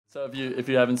So if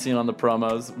you haven't seen on the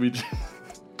promos, we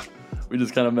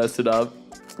just kind of messed it up.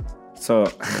 So,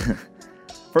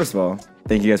 first of all,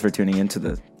 thank you guys for tuning in to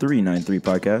the 393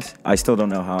 podcast. I still don't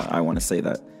know how I want to say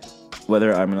that.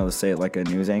 Whether I'm going to say it like a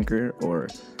news anchor or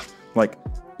like,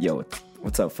 yo,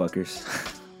 what's up, fuckers?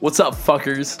 What's up,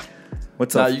 fuckers?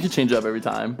 What's up? You can change it up every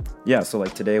time. Yeah, so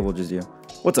like today we'll just do,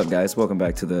 what's up, guys? Welcome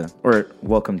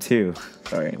to,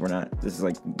 sorry, this is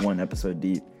like one episode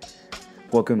deep.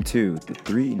 Welcome to the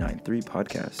 393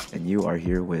 podcast. And you are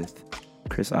here with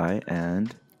Chris I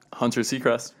and Hunter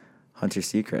Seacrest. Hunter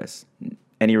Seacrest.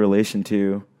 Any relation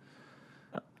to,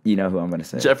 you know who I'm going to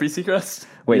say? Jeffrey Seacrest?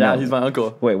 Wait, yeah, no. he's my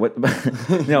uncle. Wait, what?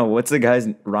 No, what's the guy's,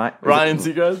 Ryan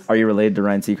Seacrest? Are you related to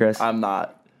Ryan Seacrest? I'm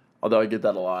not, although I get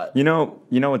that a lot. You know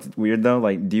what's weird though?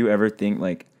 Like, do you ever think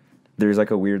like there's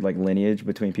like a weird like lineage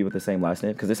between people with the same last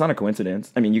name? Because it's not a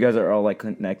coincidence. I mean, you guys are all like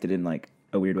connected in like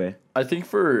a weird way. I think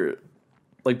for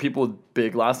like people with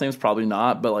big last names, probably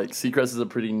not, but like Seacrest is a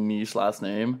pretty niche last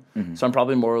name. Mm-hmm. So I'm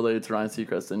probably more related to Ryan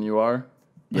Seacrest than you are.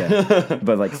 Yeah.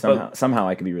 But like somehow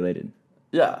I could be related.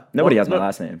 Yeah. Nobody has my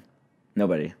last name.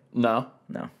 Nobody. No?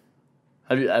 No.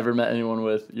 Have you ever met anyone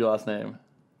with your last name?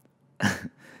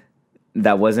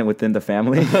 That wasn't within the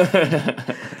family?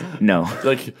 No.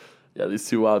 Like, yeah, these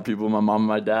two wild people, my mom and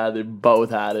my dad, they both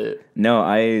had it. No,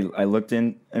 I looked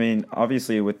in. I mean,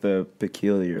 obviously with the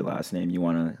peculiar last name, you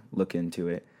want to look into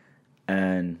it.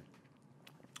 And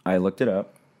I looked it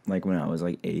up, like when I was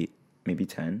like 8, maybe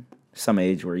 10, some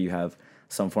age where you have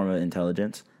some form of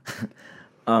intelligence.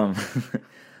 I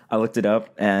looked it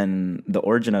up, and the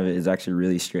origin of it is actually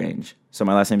really strange. So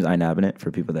my last name is Inabenit, for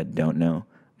people that don't know,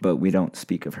 but we don't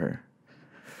speak of her.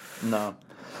 No.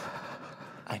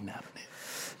 Inabenit.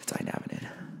 It's Inabenit.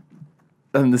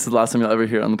 And this is the last time you'll ever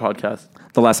hear it on the podcast.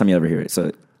 The last time you ever hear it.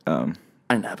 So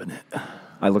Inabenit.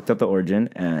 I looked up the origin,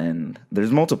 and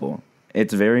there's multiple.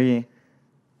 It's very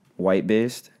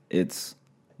white-based. It's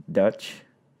Dutch,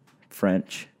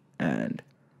 French, and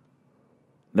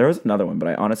there was another one, but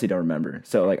I honestly don't remember.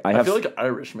 So like I feel like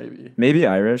Irish, maybe. Maybe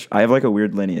Irish. I have like a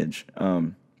weird lineage.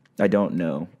 I don't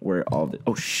know where all the...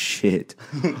 Oh, shit.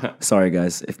 Sorry,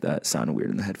 guys, if that sounded weird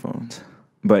in the headphones.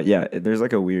 But yeah, there's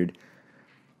like a weird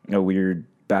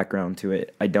background to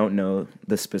it. I don't know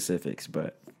the specifics,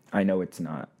 but I know it's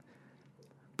not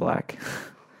black.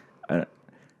 I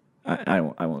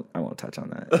won't touch on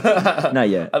that. Not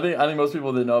yet. I think most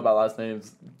people that know about last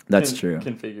names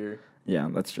can figure. Yeah,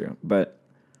 that's true. But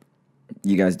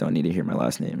you guys don't need to hear my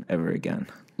last name ever again.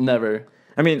 Never.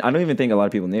 I mean, I don't even think a lot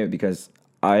of people knew it because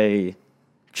I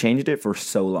changed it for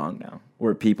so long now,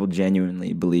 where people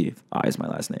genuinely believe I is my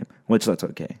last name, which that's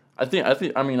okay. I think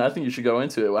you should go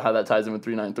into it, how that ties in with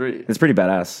 393. It's pretty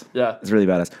badass. Yeah. It's really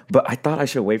badass. But I thought I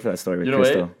should wait for that story with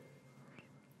Crystal. Wait?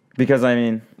 Because I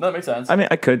mean, no, that makes sense. I mean,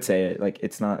 I could say it. Like,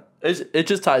 it's not. It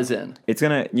just ties in. It's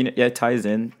gonna, it ties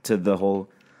in to the whole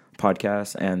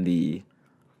podcast and the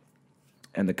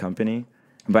company.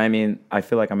 But I mean, I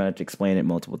feel like I'm gonna have to explain it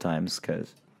multiple times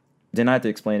because didn't I have to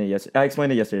explain it yesterday? I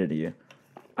explained it yesterday to you.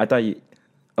 I thought you.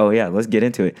 Oh yeah, let's get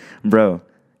into it, bro.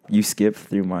 You skipped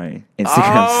through my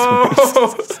Instagram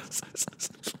stories.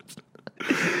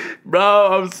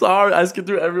 Bro, I'm sorry. I skipped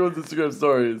through everyone's Instagram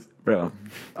stories. Bro,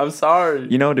 I'm sorry.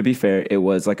 You know, to be fair, it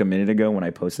was like a minute ago when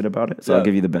I posted about it, so I'll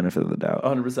give you the benefit of the doubt.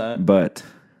 100%. But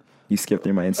you skipped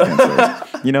through my Instagram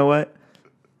stories. You know what?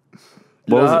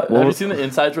 Have you seen the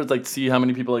insights where it's like, see how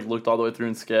many people like looked all the way through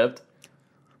and skipped?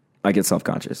 I get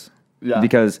self-conscious. Yeah.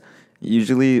 Because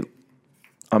usually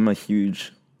I'm a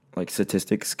huge like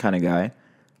statistics kind of guy.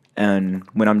 And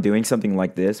when I'm doing something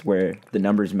like this where the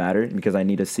numbers matter because I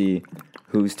need to see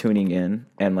who's tuning in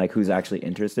and like who's actually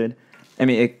interested. I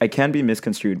mean, it can be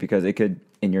misconstrued because it could,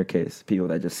 in your case, people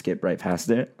that just skip right past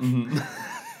it.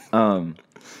 Mm-hmm.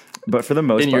 But for the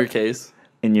most part, in your case,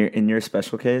 in your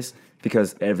special case,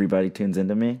 because everybody tunes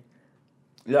into me.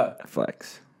 Yeah.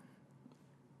 Flex.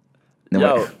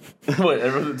 No, wait,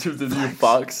 everyone that tunes into you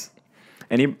fucks.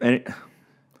 Any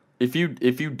if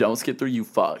you don't skip through, you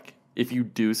fuck. If you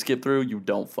do skip through, you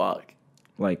don't fuck.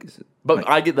 But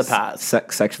I get the pass.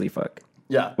 Sexually fuck.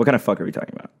 Yeah. What kind of fuck are we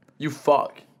talking about? You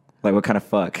fuck. Like what kind of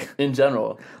fuck? In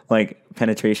general. Like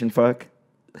penetration fuck?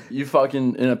 You fuck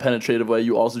in a penetrative way.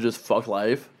 You also just fuck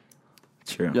life.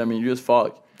 True. Yeah, I mean, you just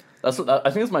fuck. I think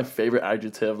that's my favorite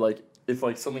adjective. Like, if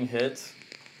like something hits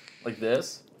like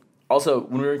this. Also,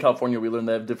 when we were in California, we learned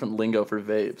they have different lingo for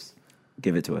vapes.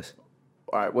 Give it to us.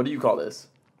 All right, what do you call this?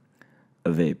 A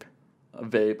vape. A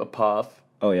vape, a puff.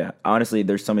 Oh, yeah. Honestly,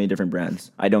 there's so many different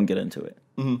brands. I don't get into it.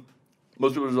 Mm-hmm.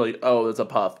 Most people are like, oh, that's a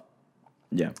puff.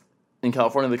 Yeah. In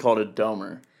California, they call it a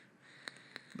domer.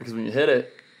 Because when you hit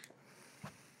it,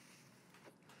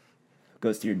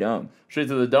 Goes to your dome. Straight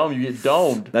to the dome. You get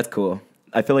domed. That's cool.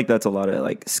 I feel like that's a lot of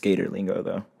like skater lingo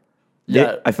though.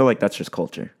 Yeah. I feel like that's just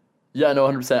culture. Yeah, no,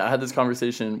 100%. I had this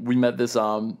conversation. We met this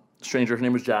stranger. Her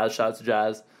name was Jazz. Shout out to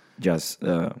Jazz. Just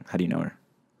how do you know her?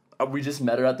 We just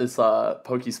met her at this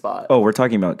pokey spot. Oh, we're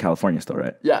talking about California still,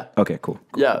 right? Yeah. Okay, cool.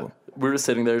 Yeah. Cool. We were just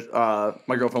sitting there.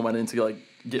 My girlfriend went in to like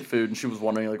get food, and she was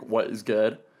wondering like what is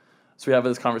good. So we have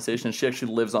this conversation. She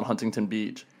actually lives on Huntington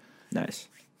Beach, Nice.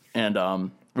 and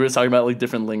we were just talking about like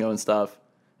different lingo and stuff.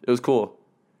 It was cool.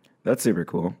 That's super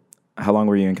cool. How long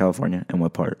were you in California and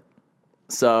what part?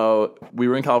 So we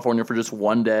were in California for just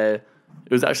one day.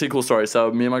 It was actually a cool story.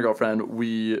 So me and my girlfriend,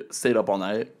 we stayed up all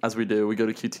night, as we do. We go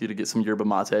to QT to get some yerba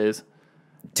mates.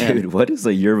 Dude, what is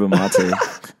a yerba mate?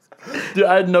 Dude,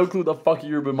 I had no clue what the fuck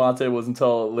yerba mate was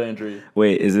until Landry.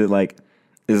 Wait, is it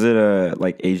a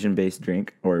like Asian based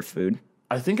drink or food?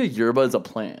 I think a yerba is a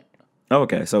plant. Oh,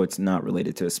 okay. So it's not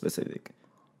related to a specific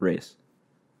race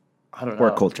I don't know.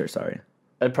 or culture, sorry.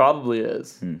 It probably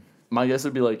is. My guess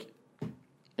would be like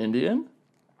Indian?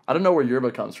 I don't know where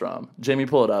yerba comes from. Jamie,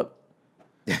 pull it up.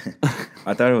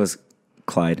 I thought it was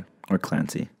Clyde or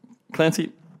Clancy.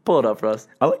 Clancy, pull it up for us.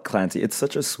 I like Clancy. It's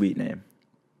such a sweet name.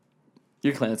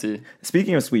 You're Clancy.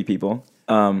 Speaking of sweet people,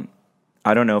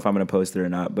 I don't know if I'm going to post it or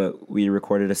not, but we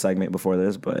recorded a segment before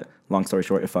this, but long story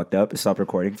short, it fucked up. It stopped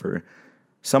recording for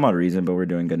some odd reason, but we're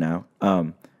doing good now.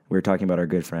 We were talking about our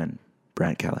good friend,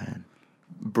 Brant Callahan.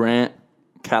 Brant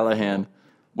Callahan.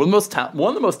 One of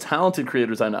the most talented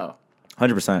creators I know.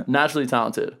 100%. Naturally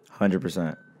talented.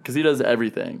 100%. Because he does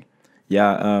everything.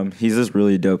 Yeah, he's this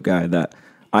really dope guy that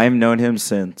I've known him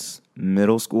since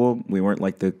middle school. We weren't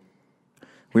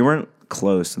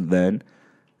close then.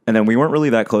 And then we weren't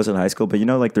really that close in high school, but you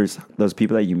know, like there's those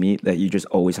people that you meet that you just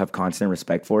always have constant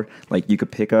respect for. Like you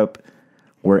could pick up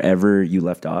wherever you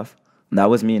left off. And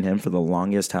that was me and him for the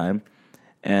longest time.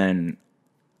 And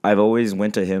I've always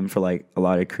went to him for like a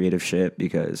lot of creative shit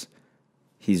because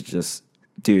he's just,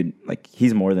 dude, like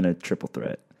he's more than a triple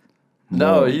threat.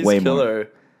 No, he's way killer. More.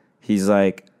 He's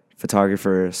like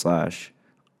photographer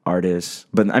 / artist.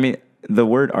 But I mean, the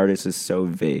word artist is so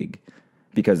vague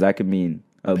because that could mean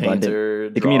Painter,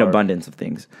 it can mean abundance of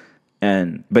things.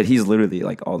 But he's literally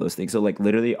like all those things. So like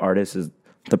literally artist is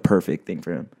the perfect thing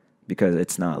for him because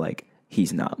it's not like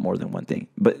he's not more than one thing.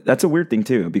 But that's a weird thing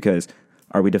too because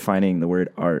are we defining the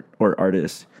word art or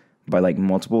artist by like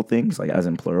multiple things, like as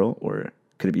in plural, or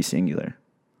could it be singular?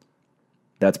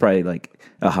 That's probably like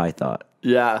a high thought.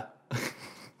 Yeah.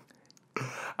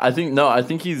 I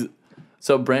think he's...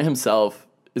 So Brant himself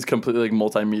is completely like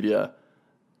multimedia.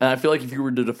 And I feel like if you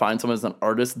were to define someone as an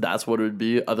artist, that's what it would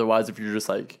be. Otherwise, if you're just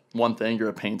like one thing, you're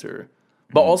a painter.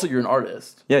 But also you're an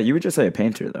artist. Yeah, you would just say a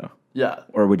painter though. Yeah.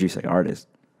 Or would you say artist?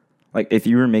 Like if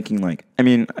you were making like, I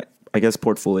mean, I guess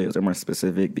portfolios are more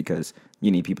specific because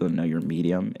you need people to know your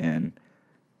medium and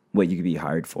what you could be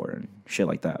hired for and shit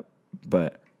like that.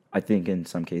 But I think in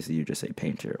some cases you just say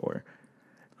painter or,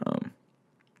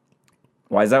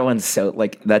 why is that one so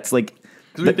like that's like?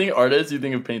 Because we think artist, you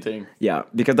think of painting. Yeah,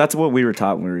 because that's what we were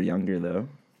taught when we were younger though.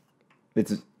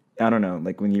 It's I don't know,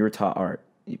 like when you were taught art,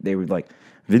 they were like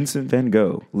Vincent Van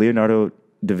Gogh, Leonardo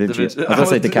da Vinci. I was gonna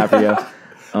say DiCaprio.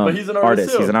 But he's an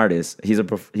artist too. He's an artist. He's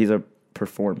a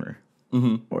performer,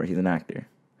 or he's an actor.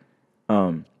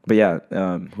 But yeah,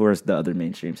 who are the other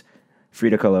mainstreams?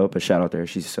 Frida Kahlo, but shout out to her.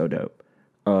 She's so dope.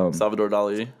 Salvador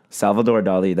Dali. Salvador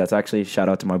Dali. That's actually shout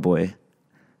out to my boy,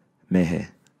 Mehe.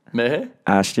 Mehe?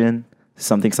 Ashton.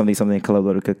 Something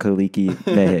Kaliki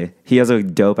Mehe. He has a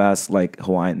dope ass like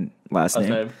Hawaiian last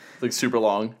name. Like super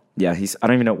long. Yeah, I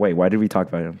don't even know. Wait, why did we talk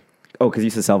about him? Oh, because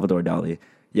you said Salvador Dali.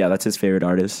 Yeah, that's his favorite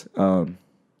artist.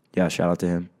 Yeah, shout out to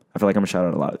him. I feel like I'm gonna shout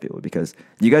out a lot of people because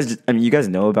you guys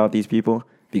know about these people,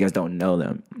 but you guys don't know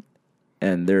them,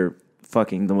 and they're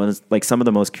fucking the ones like some of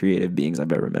the most creative beings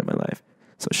I've ever met in my life.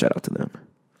 So shout out to them.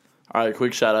 All right,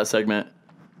 quick shout out segment.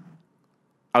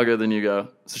 I'll go, then you go.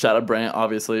 So shout out Brant,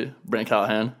 obviously. Brant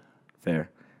Callahan. Fair.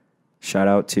 Shout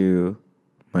out to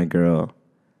my girl,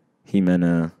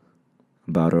 Jimena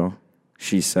Barro.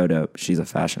 She's so dope. She's a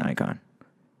fashion icon.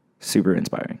 Super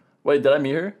inspiring. Wait, did I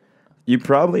meet her? You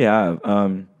probably have.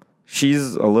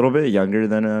 She's a little bit younger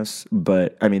than us,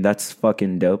 but I mean, that's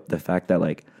fucking dope. The fact that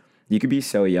like you could be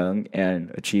so young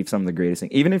and achieve some of the greatest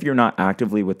things, even if you're not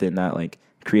actively within that like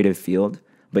creative field,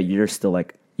 but you're still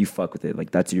like, you fuck with it.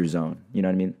 Like that's your zone. You know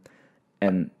what I mean?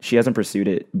 And she hasn't pursued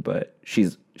it, but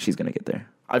she's going to get there.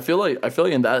 I feel like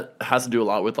and that has to do a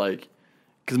lot with like,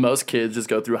 because most kids just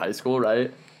go through high school,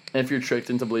 right? And if you're tricked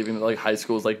into believing that like high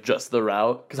school is like just the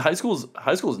route, because high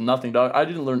school is nothing, dog. I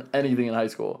didn't learn anything in high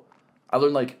school. I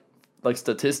learned like like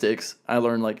statistics. I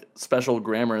learned like special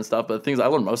grammar and stuff. But the things I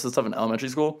learned most of the stuff in elementary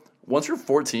school. Once you're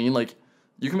 14, like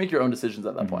you can make your own decisions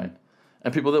at that point.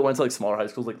 And people that went to like smaller high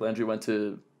schools, like Landry went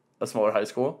to a smaller high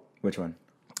school. Which one?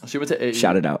 She went to AE.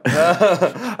 Shout it out.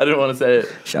 I didn't want to say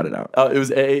it. Shout it out. It was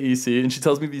AAEC, and she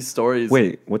tells me these stories.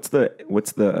 Wait, what's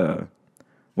the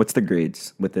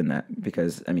grades within that?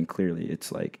 Because I mean, clearly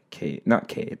it's like K, not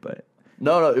K, but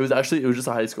No, it was just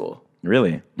a high school.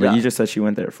 really. But Yeah. you just said she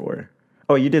went there for.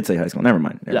 Oh, you did say high school. Never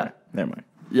mind. Never mind.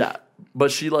 Yeah,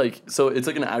 but she so it's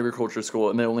like an agriculture school,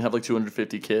 and they only have like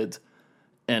 250 kids,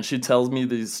 and she tells me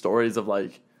these stories of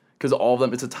like, because all of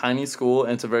them, it's a tiny school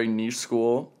and it's a very niche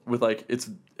school with like it's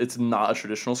not a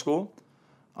traditional school,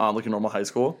 like a normal high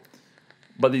school,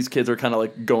 but these kids are kind of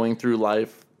like going through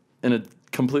life in a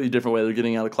completely different way. They're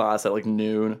getting out of class at like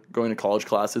noon, going to college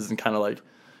classes, and kind of like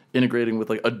integrating with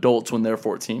like adults when they're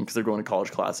 14 because they're going to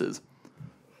college classes.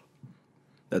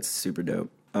 That's super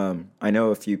dope. I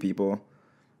know a few people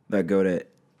that go to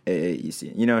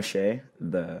AAEC. You know Shay,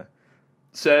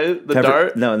 Shay, the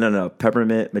dart? No.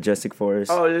 Peppermint, Majestic Forest.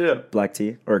 Oh, yeah. Black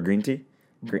tea or green tea?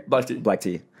 Black tea. Black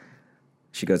tea.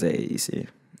 She goes to AAEC.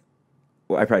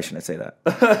 Well, I probably shouldn't say that.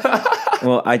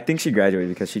 Well, I think she graduated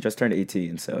because she just turned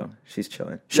 18, so she's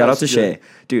chilling. Shout out to Shay.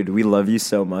 Dude, we love you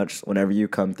so much whenever you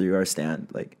come through our stand.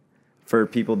 Like, for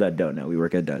people that don't know, we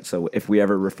work at Dutch. So if we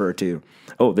ever refer to,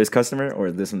 oh, this customer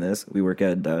or this and this, we work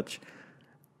at Dutch.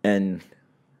 And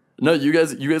no, you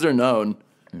guys are known.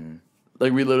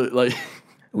 Like we literally like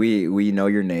we know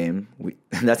your name.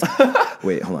 That's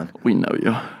wait, hold on. we know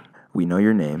you. We know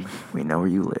your name. We know where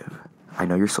you live. I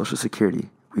know your social security.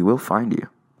 We will find you,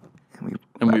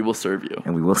 and we will serve you.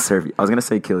 And we will serve you. I was gonna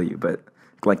say kill you, but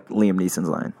like Liam Neeson's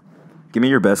line. Give me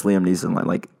your best Liam Neeson line,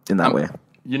 like in that way.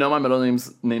 You know my middle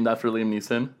name's named after Liam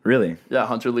Neeson. Really? Yeah,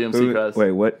 Hunter Liam Seacrest.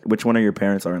 Wait, what? Which one of your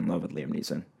parents are in love with Liam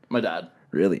Neeson? My dad.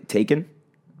 Really? Taken?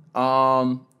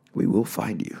 We will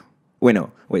find you.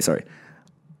 Sorry.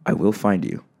 I will find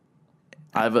you.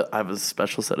 I have a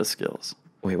special set of skills.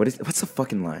 Wait, what's the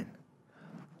fucking line?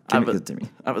 I have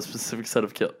a specific set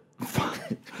of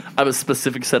I have a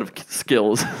specific set of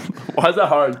skills. Why is that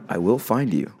hard? I will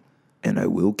find you, and I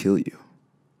will kill you.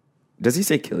 Does he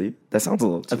say kill you? That sounds a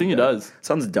little. I think he does.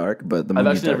 Sounds dark, but I've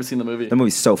actually never seen the movie. The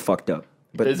movie's so fucked up,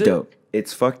 but Is it? dope.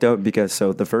 It's fucked up because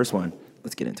the first one.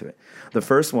 Let's get into it. The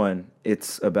first one,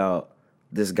 it's about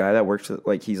this guy that works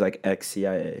with, he's like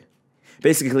ex-CIA.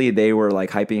 Basically, they were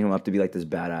like hyping him up to be like this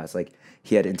badass. Like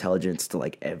he had intelligence to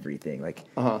like everything. Like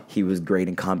he was great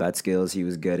in combat skills. He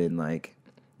was good in like,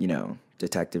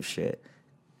 detective shit.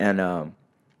 And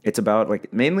it's about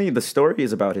like mainly the story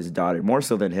is about his daughter more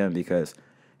so than him because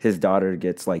his daughter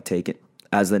gets like taken,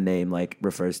 as the name like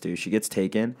refers to. She gets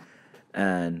taken,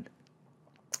 and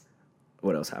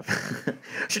what else happened?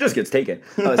 She just gets taken.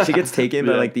 She gets taken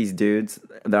by like these dudes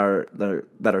that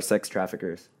are sex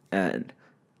traffickers, and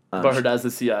but her dad's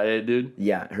the CIA dude.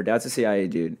 Yeah, her dad's a CIA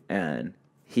dude, and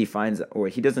he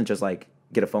doesn't just like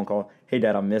get a phone call, "Hey,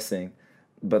 Dad, I'm missing,"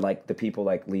 but like the people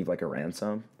like leave like a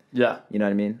ransom. Yeah, you know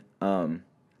what I mean.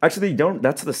 Actually, don't.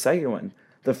 That's the second one.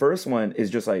 The first one is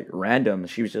just like random.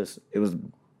 It was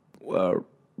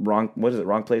wrong. What is it?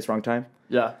 Wrong place, wrong time.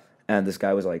 Yeah, and this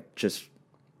guy was like just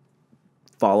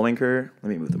following her. Let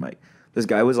me move the mic. This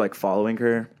guy was like following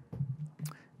her,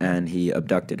 and he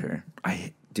abducted her.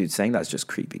 Dude, saying that's just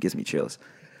creepy. It gives me chills.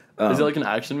 Is it like an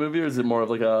action movie or is it more of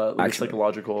like a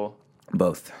psychological?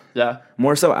 Both. Yeah.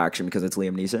 More so action because it's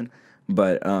Liam Neeson.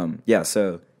 But yeah,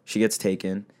 so she gets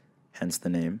taken, hence the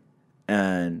name.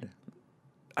 And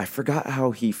I forgot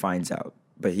how he finds out,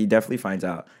 but he definitely finds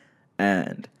out.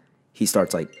 And he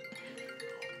starts like,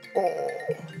 oh,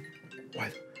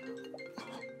 what?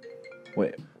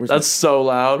 Wait, that's so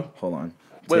loud. Hold on.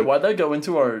 Wait, why'd that go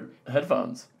into our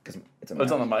headphones? Because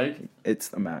it's on the mic?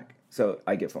 It's a Mac. So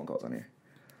I get phone calls on here.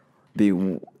 Be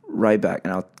right back,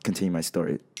 and I'll continue my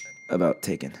story about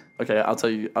Taken. Okay, I'll tell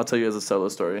you as a solo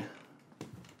story.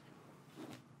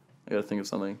 I gotta think of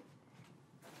something.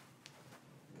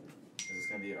 This is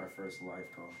gonna be our first live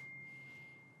call.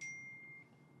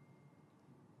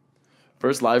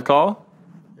 First live call?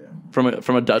 Yeah.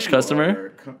 From a Dutch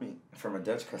customer? From a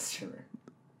Dutch customer.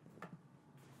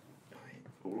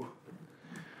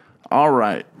 All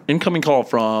right. Incoming call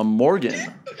from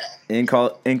Morgan.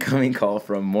 Incoming call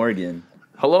from Morgan.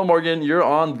 Hello, Morgan. You're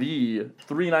on the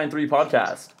 393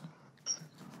 podcast.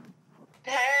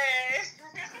 Hey.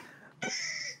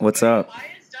 What's up? Why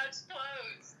is Dutch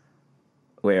closed?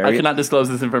 Wait, I cannot disclose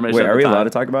this information. Wait, are we allowed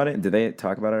to talk about it? Did they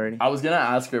talk about it already? I was gonna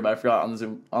ask her, but I forgot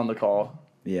on the call.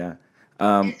 Yeah. Is this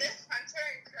Hunter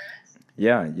and Chris?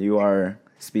 Yeah, you are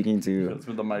speaking to It's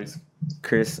with the mics.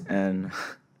 Chris and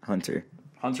Hunter.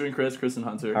 Hunter and Chris and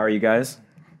Hunter. How are you guys?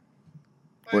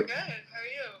 We're good. How are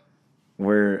you?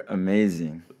 We're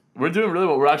amazing. We're doing really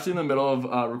well. We're actually in the middle of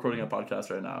recording a podcast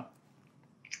right now.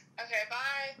 Okay,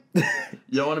 bye.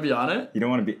 You don't want to be on it? You don't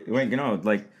want to be. Wait, give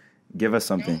us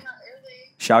No, something. not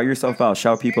really. Shout yourself out.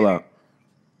 Shout people out.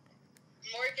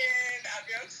 Morgan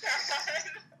Abionstad.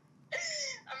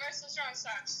 I'm my sister on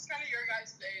Snap. She's kind of your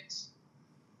guys' age.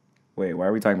 Wait, why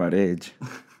are we talking about age?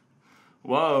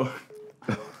 Whoa.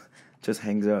 Just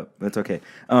hangs up. That's okay.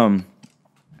 I'll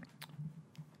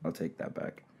take that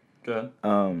back. Good.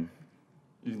 Um,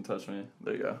 You can touch me.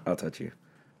 There you go. I'll touch you.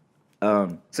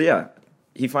 So yeah,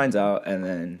 he finds out, and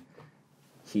then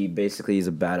he basically is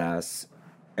a badass,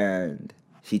 and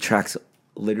he tracks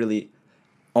literally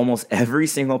almost every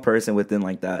single person within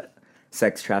like that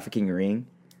sex trafficking ring,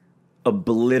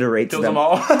 obliterates Kills them. them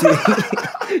all.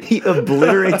 Dude, he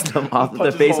obliterates them off the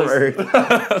Punches face of holes.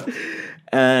 Earth.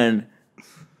 And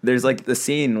there's like the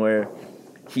scene where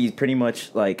he's pretty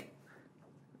much like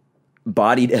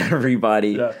bodied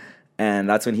everybody. Yeah. And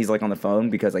that's when he's like on the phone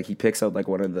because like he picks up like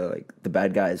one of the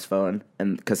bad guy's phone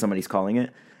and because somebody's calling it,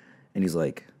 and he's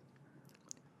like,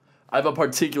 I have a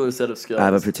particular set of skills. I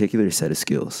have a particular set of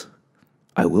skills.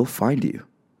 I will find you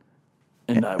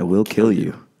and I will kill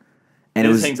you. And it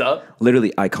It was just hangs up?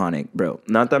 literally iconic, bro.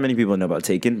 Not that many people know about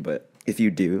Taken, but if you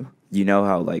do, you know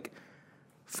how like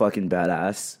fucking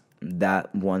badass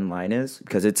that one line is,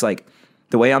 because it's like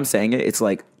the way I'm saying it, it's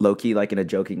like low-key like in a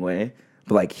joking way,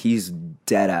 but like he's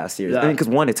dead ass serious. Yeah. I mean, because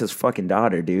one, it's his fucking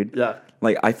daughter, dude. Yeah.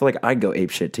 Like I feel like I'd go ape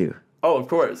shit too. Oh, of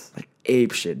course. Like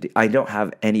ape shit. Dude. I don't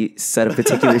have any set of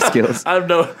particular skills. I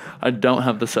don't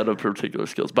have the set of particular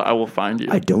skills, but I will find you.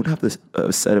 I don't have this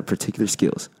set of particular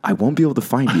skills. I won't be able to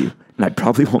find you, and I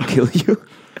probably won't kill you.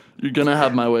 You're gonna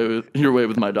have your way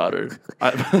with my daughter.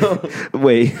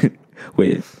 Wait.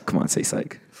 Come on, say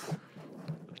psych.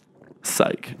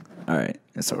 Psych. All right,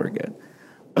 so we're good.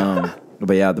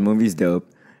 But yeah, the movie's dope.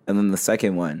 And then the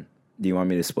second one, do you want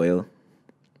me to spoil?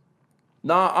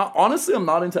 Nah, honestly, I'm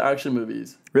not into action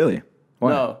movies. Really?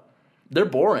 Why? No, they're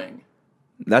boring.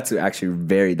 That's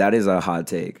actually that is a hot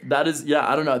take. That is, yeah,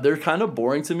 I don't know. They're kind of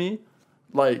boring to me.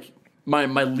 Like my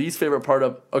least favorite part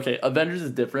of Avengers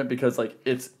is different because like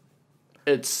it's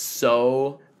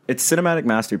so. It's cinematic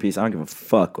masterpiece. I don't give a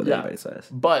fuck what Yeah. anybody says.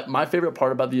 But my favorite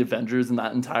part about the Avengers and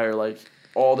that entire like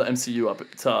all the MCU up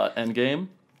to Endgame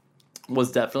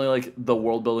was definitely like the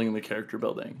world building and the character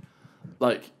building.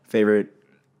 Like Favorite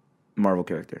Marvel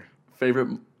character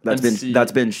favorite that's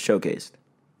MCU. been showcased.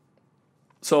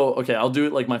 So okay, I'll do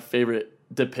it like my favorite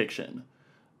depiction.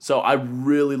 So I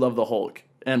really love the Hulk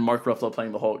and Mark Ruffalo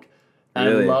playing the Hulk. And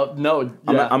Really? I'm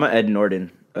I'm a Ed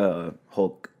Norton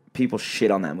Hulk. People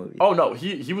shit on that movie. Oh no,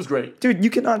 he was great. Dude, you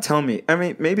cannot tell me. I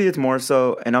mean, maybe it's more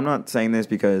so, and I'm not saying this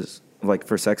because, like,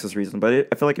 for sexist reasons, but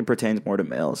I feel like it pertains more to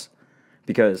males.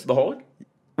 Because, The Hulk?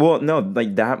 well, no,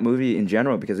 like, that movie in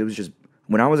general, because it was just,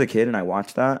 when I was a kid and I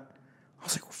watched that, I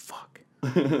was like, oh,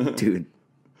 fuck. Dude,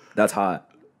 that's hot.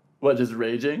 What, just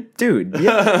raging? Dude,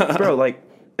 yeah. Bro, like,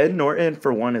 Ed Norton,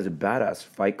 for one, is a badass.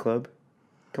 Fight Club.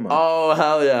 Come on. Oh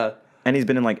hell yeah. And he's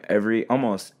been in, like,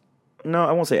 no,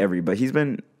 I won't say every, but he's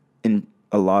been in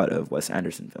a lot of Wes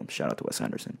Anderson films. Shout out to Wes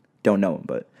Anderson. Don't know him,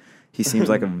 but he seems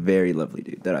like a very lovely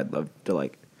dude that I'd love to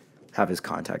like have his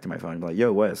contact in my phone and be like,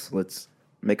 yo, Wes, let's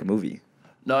make a movie.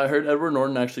 No, I heard Edward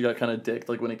Norton actually got kind of dicked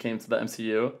like when it came to the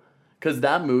MCU. Cause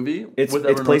that movie It's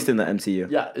placed in the MCU.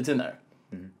 Yeah, it's in there.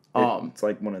 It's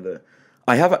like one of the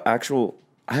I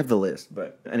have the list,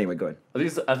 but anyway, go ahead. I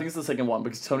think it's the second one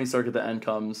because Tony Stark at the end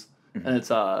comes and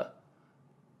it's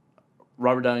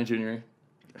Robert Downey Jr.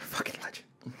 Fucking legend.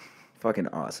 Fucking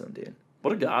awesome, dude.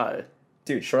 What a guy.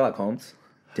 Dude, Sherlock Holmes.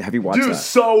 Dude, have you watched Dude, that?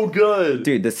 so good.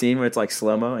 Dude, the scene where it's like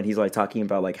slow-mo and he's like talking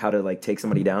about like how to like take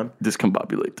somebody down.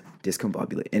 Discombobulate.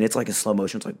 Discombobulate. And it's like in slow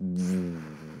motion. It's like,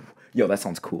 yo, that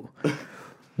sounds cool.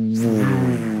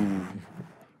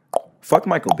 Fuck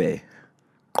Michael Bay.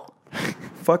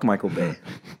 Fuck Michael Bay.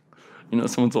 You know,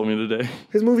 someone told me today.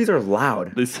 His movies are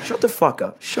loud. They- Shut the fuck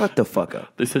up. Shut the fuck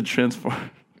up. They said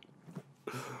transform.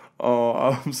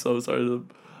 Oh, I'm so sorry.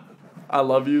 I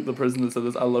love you, the person that said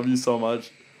this. I love you so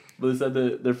much. But they said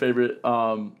that their favorite,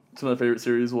 some of their favorite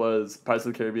series was Pirates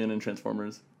of the Caribbean and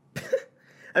Transformers.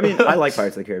 I mean, I like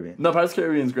Pirates of the Caribbean. No, Pirates of the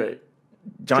Caribbean is great.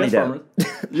 Johnny Depp.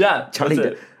 Transformers. Yeah, Johnny that's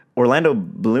Depp. it. Orlando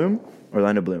Bloom?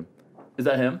 Orlando Bloom. Is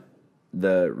that him?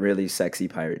 The really sexy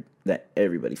pirate that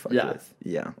everybody fucked Yeah. with.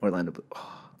 Yeah, Orlando Bloom.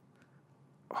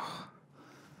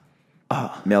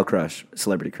 Male crush.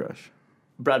 Celebrity crush.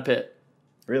 Brad Pitt.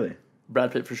 Really?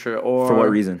 Brad Pitt for sure. Or For what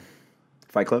reason?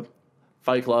 Fight Club?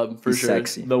 Fight Club for He's sure.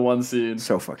 sexy. The one scene.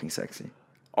 So fucking sexy.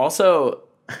 Also,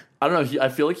 I don't know. I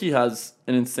feel like he has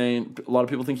an insane. A lot of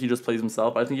people think he just plays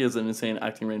himself. I think he has an insane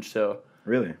acting range too.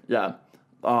 Really? Yeah.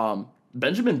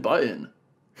 Benjamin Button.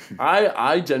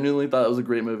 I genuinely thought it was a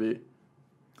great movie.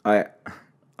 I'm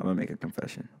gonna make a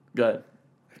confession. Good.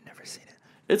 I've never seen it.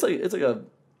 It's like a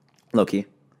Loki.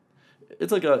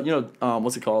 It's like a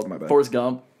what's it called? My bad. Forrest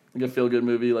Gump. Like a feel good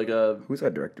movie. Like a Who's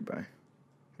that directed by?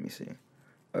 Let me see.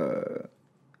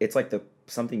 It's like the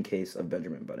something case of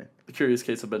Benjamin Button. The Curious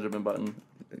Case of Benjamin Button.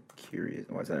 The Curious.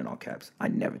 Why is that in all caps? I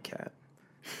never cap.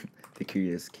 The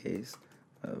Curious Case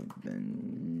of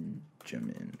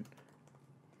Benjamin.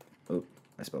 Oh,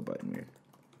 I spelled Button weird.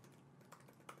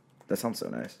 That sounds so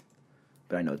nice,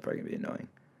 but I know it's probably gonna be annoying.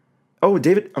 Oh,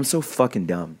 David, I'm so fucking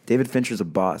dumb. David Fincher's a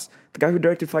boss. The guy who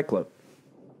directed Fight Club.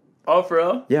 Oh, for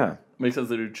real? Yeah. Makes sense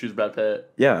that you choose Brad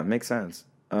Pitt. Yeah, it makes sense.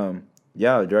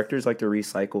 Yeah, directors like to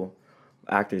recycle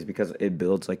actors because it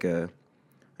builds like a.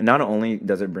 Not only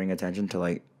does it bring attention to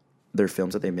like their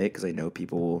films that they make because they know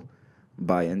people will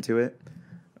buy into it,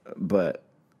 but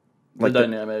like the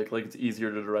dynamic, like it's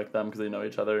easier to direct them because they know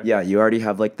each other. yeah, you already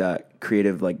have like that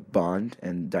creative like bond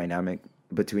and dynamic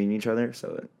between each other,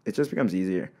 so it just becomes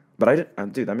easier. But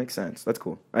dude, that makes sense. That's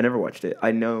cool. I never watched it.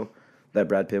 I know that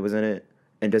Brad Pitt was in it,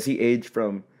 and does he age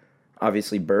from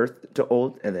obviously birth to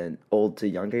old and then old to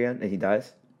young again, and he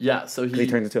dies? Yeah. So He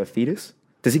turns into a fetus.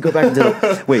 Does he go back into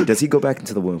the wait? Does he go back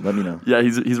into the womb? Let me know. Yeah,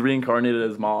 he's reincarnated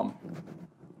as mom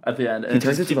at the end. And He it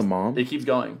turns just into the keeps- mom? It keeps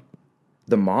going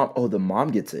The mom. Oh, the mom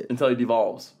gets it. until he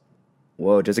devolves.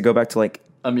 Whoa. Does it go back to like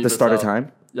Amoeba the start of cell.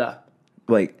 time? Yeah.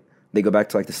 Like they go back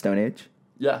to like the Stone Age?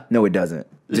 Yeah. No, it doesn't.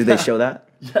 Do they Yeah. show that?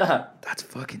 Yeah. That's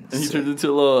fucking. And he sick. turns into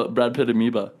a little Brad Pitt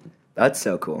amoeba. That's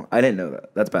so cool. I didn't know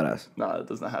that. That's badass. No, that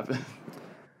does not happen.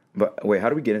 But wait, how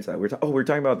do we get into that? We're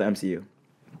talking about the MCU.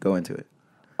 Go into it.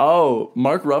 Oh,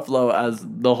 Mark Ruffalo as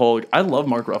the Hulk. I love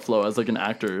Mark Ruffalo as like an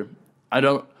actor. I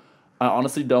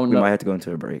honestly don't We know. might have to go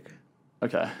into a break.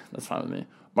 Okay, that's fine with me.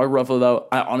 Mark Ruffalo though,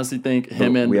 I honestly think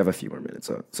him and We have a few more minutes,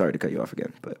 so sorry to cut you off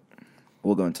again, but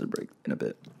we'll go into the break in a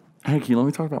bit. Hey, can you let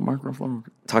me talk about Mark Ruffalo?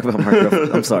 Talk about Mark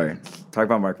Ruffalo. I'm sorry. Talk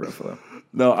about Mark Ruffalo.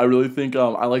 No, I really think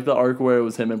I like the arc where it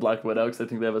was him and Black Widow because I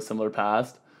think they have a similar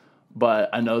past. But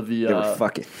I know the They were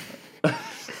fucking.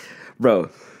 Bro,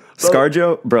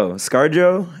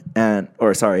 ScarJo and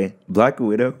Black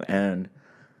Widow and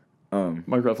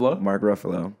Mark Ruffalo. Mark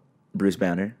Ruffalo, Bruce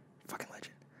Banner, fucking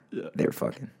legend. Yeah. They were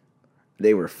fucking.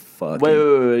 They were fucking.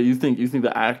 Wait. You think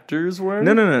the actors were?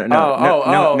 No.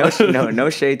 Oh. No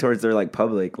shade towards their like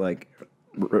public like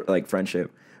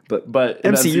friendship, but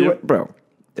in MCU, bro,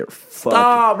 they were fucking.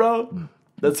 Ah, bro.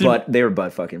 That's They were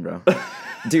butt fucking, bro.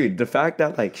 Dude, the fact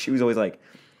that like she was always like,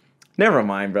 never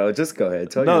mind, bro. Just go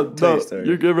ahead. Tell your story.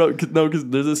 You're good, bro. No, because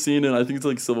there's a scene in I think it's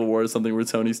like Civil War or something where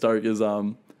Tony Stark is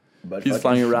Butt he's fucking.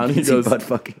 flying around. And he Is he goes, butt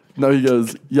fucking. no, he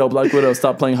goes, yo, Black Widow,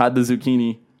 stop playing hide the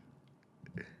zucchini.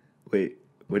 Wait,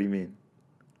 what do you mean?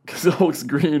 Because it looks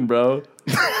green, bro.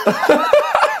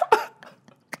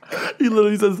 He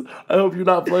literally says, I hope you're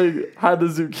not playing hide the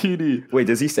zucchini. Wait,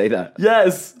 does he say that?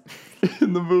 Yes,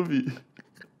 in the movie.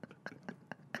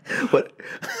 What?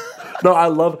 No, I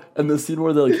love, and the scene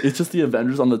where they're like, it's just the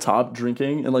Avengers on the top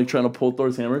drinking and like trying to pull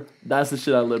Thor's hammer. That's the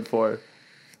shit I lived for.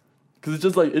 Because it's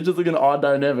just like an odd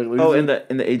dynamic. Like, Oh, it's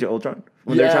in the Age of Ultron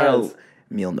when they're trying Yes.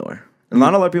 to Mjolnir.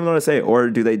 Not a lot of people know how to say it, or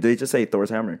do they just say Thor's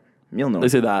hammer? Mjolnir. They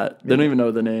say that. They don't even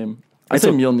know the name. I It's say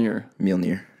a- Mjolnir.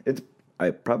 Mjolnir. It's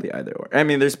probably either or. I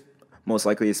mean, there's most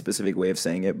likely a specific way of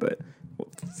saying it, but well,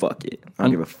 fuck it. I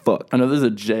don't give a fuck. I know there's a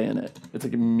J in it. It's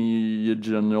like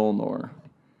Mjolnir.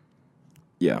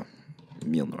 Yeah,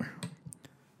 Mjolnir.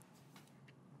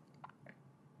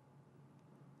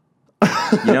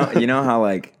 you know how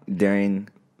like during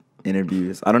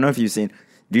interviews, I don't know if you've seen.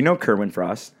 Do you know Kerwin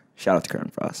Frost? Shout out to Kerwin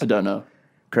Frost. I don't know.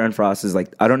 Kerwin Frost is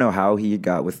like, I don't know how he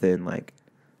got within like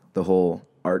the whole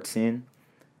art scene,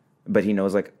 but he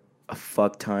knows like a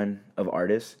fuck ton of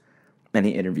artists and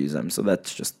he interviews them. So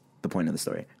that's just the point of the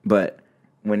story. But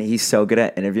when he's so good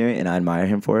at interviewing, and I admire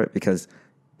him for it because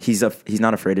he's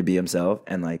not afraid to be himself,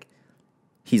 and like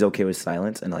he's okay with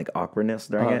silence and like awkwardness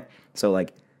during Uh-huh. it. So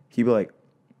like he'd be like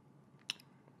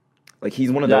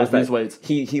he's one of Yeah, those that he's waits.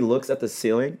 he looks at the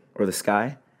ceiling or the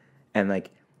sky, and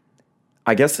like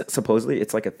I guess supposedly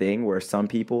it's like a thing where some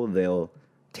people they'll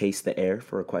taste the air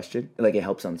for a question, like it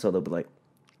helps them, so they'll be like,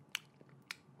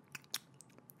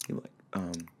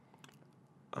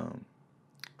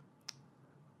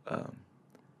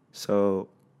 so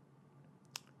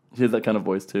He has that kind of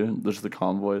voice too. There's just a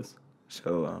calm voice.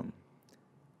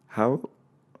 how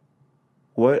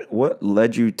what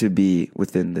led you to be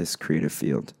within this creative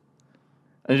field?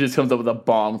 And he just comes up with a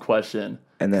bomb question.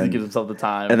 And he then gives himself the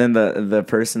time. And then the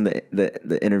person, the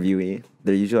interviewee,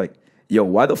 they're usually like, "Yo,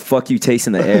 why the fuck you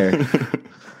tasting the air?"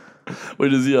 Wait,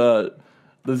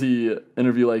 does he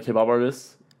interview like hip hop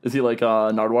artists? Is he like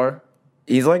Nardwar?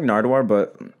 He's like Nardwar,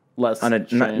 but Less on a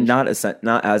strange. not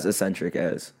as eccentric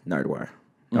as Nardwar.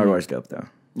 Nardwar's dope though.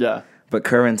 Yeah. But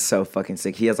Kerwin's so fucking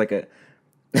sick. He has like a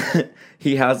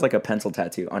he has like a pencil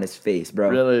tattoo on his face, bro.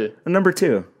 Really? Number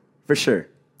 2, for sure.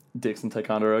 Dixon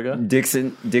Ticonderoga? Dix.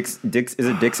 Is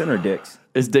it Dixon or Dix?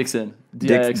 It's Dixon.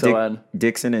 Dixon.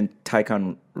 Dixon and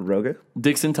Ticonderoga.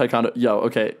 Dixon Ticonderoga. Yo,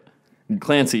 okay.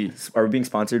 Clancy. Are we being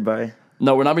sponsored by?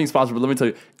 No, we're not being sponsored, but let me tell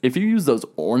you, if you use those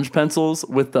orange pencils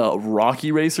with the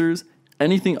Rocky Racers,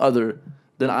 anything other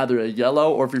than either a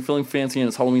yellow or if you're feeling fancy and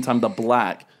it's Halloween time, the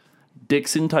black,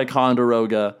 Dixon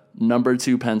Ticonderoga, number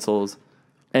 2 pencils,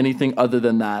 anything other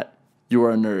than that, you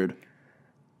are a nerd.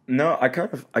 No, I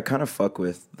kind of fuck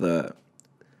with the.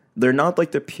 They're not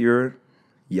like the pure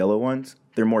yellow ones.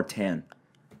 They're more tan,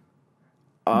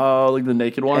 Oh, like the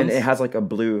naked ones? and it has like a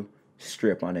blue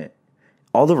strip on it.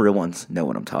 All the real ones know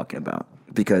what I'm talking about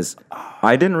because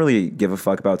I didn't really give a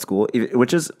fuck about school,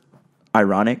 which is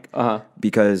ironic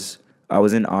because I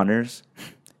was in honors.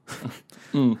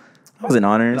 I was in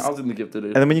honors, I was in the gifted.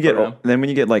 and then when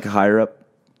you get like higher up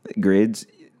grades,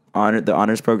 the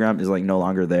honors program is like no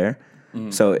longer there.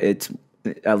 So it's,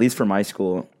 at least for my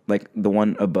school, like the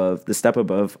one above, the step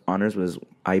above honors was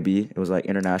IB. It was like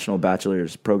International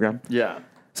Bachelor's Program. Yeah.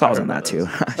 So I was on that too.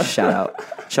 Shout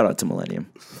out to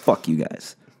Millennium. Fuck you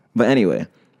guys. But anyway,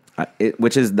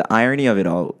 which is the irony of it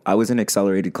all. I was in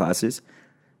accelerated classes,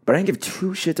 but I didn't give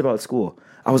 2 shits about school.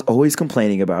 I was always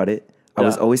complaining about it. I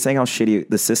was always saying how shitty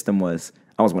the system was.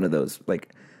 I was one of those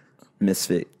like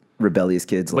misfit, rebellious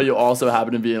kids. But you also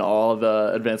happen to be in all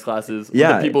the advanced classes with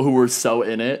Yeah. the people who were so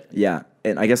in it. Yeah,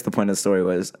 and I guess the point of the story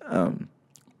was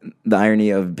the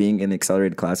irony of being in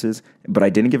accelerated classes, but I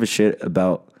didn't give a shit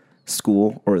about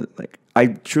school or like I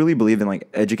truly believe in like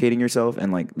educating yourself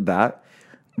and like that,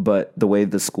 but the way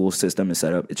the school system is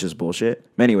set up, it's just bullshit.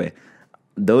 Anyway,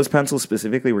 those pencils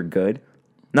specifically were good,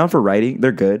 not for writing,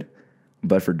 they're good,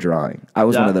 but for drawing. I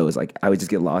was one of those, like I would just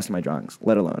get lost in my drawings.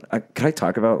 Let alone, could I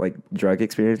talk about like drug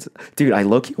experience, dude? I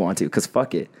low-key want to, cause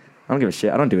fuck it, I don't give a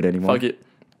shit. I don't do it anymore. Fuck it.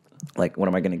 Like, what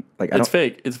am I gonna like? It's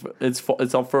fake.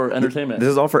 It's all for entertainment. This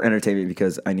is all for entertainment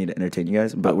because I need to entertain you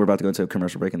guys. But we're about to go into a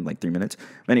commercial break in like 3 minutes.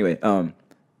 Anyway,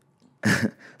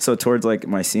 so towards like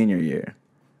my senior year,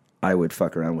 I would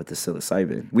fuck around with the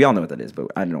psilocybin. We all know what that is, but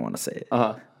I don't want to say it.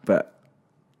 But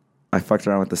I fucked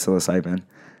around with the psilocybin,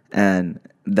 and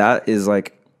that is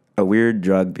like a weird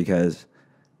drug because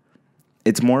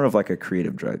it's more of like a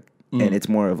creative drug, and it's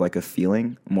more of like a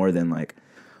feeling more than like,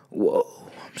 whoa,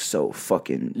 I'm so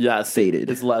fucking faded.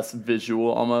 It's less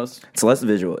visual almost. It's less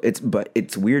visual. But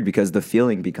it's weird because the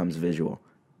feeling becomes visual.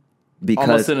 Because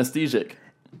Almost anesthetic.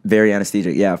 very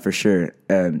anesthetic, yeah, for sure.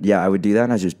 And yeah, I would do that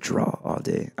and I just draw all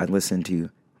day. I'd listen to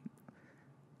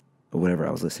whatever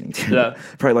I was listening to. Yeah.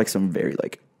 Probably like some very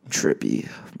like trippy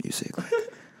music, like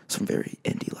some very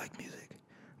indie like music.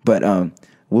 But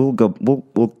we'll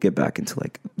get back into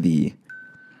like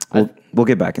we'll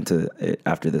get back into it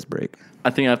after this break. I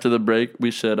think after the break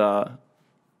we should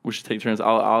take turns.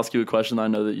 I'll ask you a question that I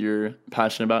know that you're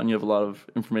passionate about and you have a lot of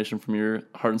information from your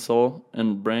heart and soul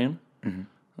and brain. Mm-hmm.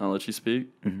 I'll let you speak,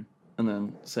 and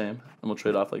then Sam, and we'll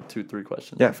trade off like 2-3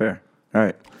 questions. Yeah, fair. All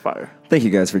right. Fire. Thank you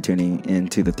guys for tuning in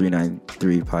to the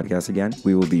 393 podcast again.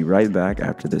 We will be right back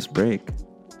after this break.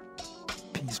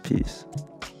 Peace.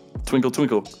 Twinkle,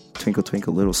 twinkle. Twinkle,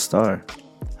 twinkle, little star.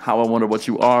 How I wonder what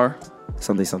you are.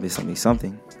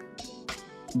 Something.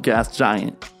 Gas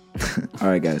giant. All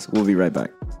right, guys. We'll be right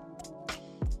back.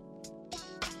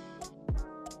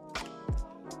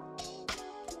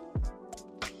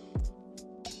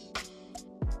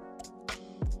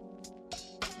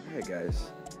 All right, guys.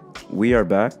 We are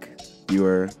back. You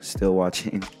are still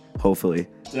watching, hopefully,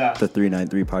 the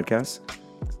 393 podcast.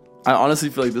 I honestly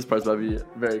feel like this part's about to be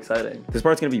very exciting. This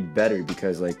part's going to be better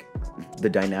because, like, the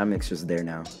dynamic's just there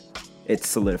now. It's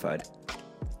solidified.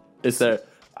 It's there.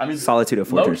 I mean, Solitude of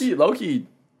Fortress. Low-key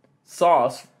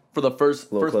sauce for the first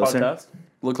closer? podcast.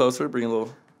 A little closer. Bring a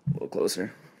little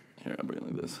closer. Here, I'll bring it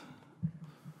like this.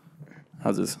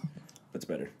 How's this? That's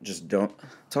better. Just don't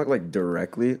talk like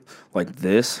directly like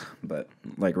this, but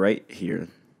like right here.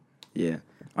 Yeah.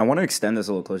 I want to extend this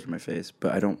a little closer to my face,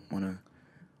 but I don't want to.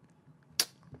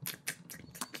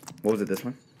 What was it, this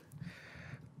one?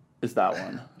 It's that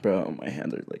one. Bro, my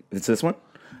hands are like... It's this one?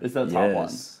 It's the top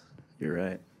one. You're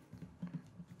right.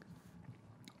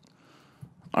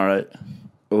 All right.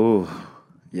 Oh,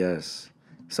 yes.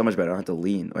 So much better. I don't have to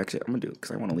lean. Actually, I'm going to do it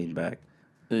because I want to lean back.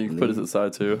 Yeah, you can put it to the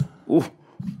side too. Ooh,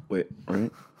 wait,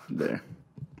 right there.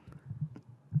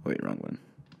 Wait, wrong one.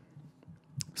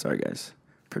 Sorry, guys.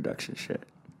 Production shit.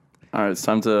 All right, it's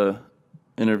time to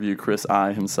interview Chris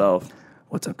I himself.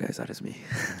 What's up, guys? That is me.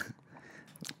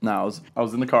 Now, I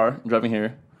was in the car driving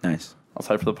here. Nice. I was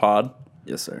hyped for the pod,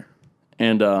 Yes, sir.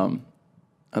 and I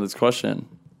had this question.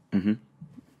 Mm-hmm.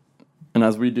 And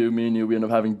as we do, me and you, we end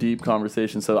up having deep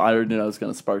conversations. So I already knew I was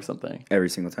going to spark something. Every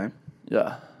single time.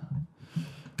 Yeah.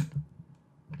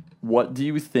 What do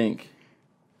you think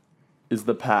is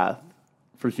the path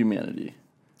for humanity?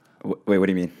 Wait, what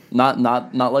do you mean? Not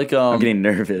like I'm getting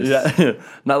nervous. yeah,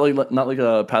 not like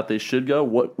a path they should go.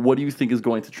 What do you think is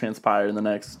going to transpire in the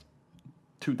next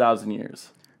 2,000 years?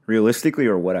 Realistically,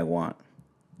 or what I want?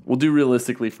 We'll do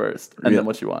realistically first, and then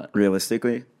what you want.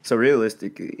 Realistically? So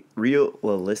realistically, we don't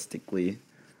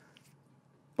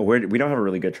have a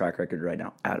really good track record right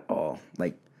now at all.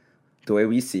 Like, the way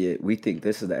we see it, we think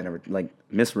this is the end of it. Like,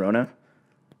 Miss Rona,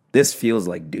 this feels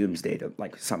like doomsday to,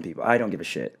 like, some people. I don't give a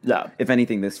shit. Yeah. If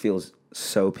anything, this feels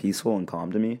so peaceful and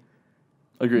calm to me.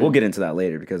 Agreed. We'll get into that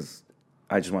later because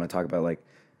I just want to talk about, like,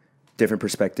 different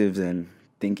perspectives and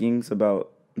thinkings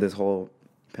about this whole...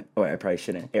 Oh, I probably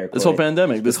shouldn't air quote This whole it.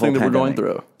 pandemic, this thing whole that we're going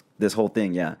pandemic. through. This whole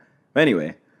thing, yeah. But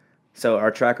anyway, so our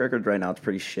track record right now is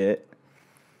pretty shit.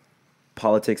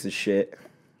 Politics is shit.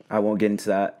 I won't get into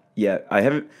that yet. I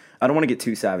don't want to get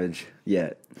too savage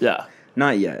yet. Yeah.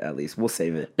 Not yet, at least. We'll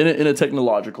save it. In a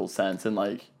technological sense, and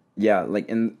like... Yeah, like,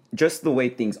 in just the way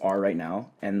things are right now,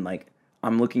 and, like,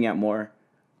 I'm looking at more,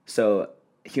 so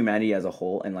humanity as a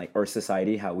whole, and, like, our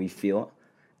society, how we feel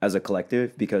as a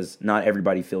collective, because not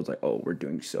everybody feels like, oh, we're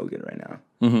doing so good right now.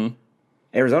 Mm-hmm.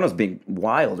 Arizona's being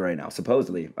wild right now,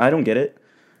 supposedly. I don't get it.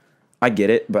 I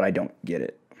get it, but I don't get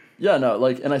it. Yeah, no,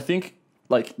 like, and I think,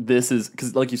 like, this is...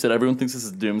 Because, like you said, everyone thinks this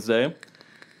is doomsday.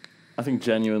 I think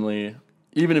genuinely...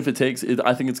 Even if it takes...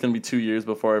 I think it's going to be 2 years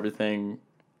before everything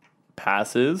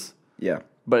passes. Yeah.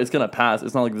 But it's going to pass.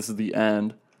 It's not like this is the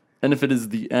end. And if it is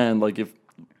the end, like, if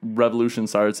revolution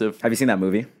starts, if... Have you seen that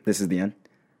movie? This is the end.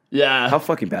 Yeah. How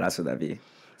fucking badass would that be?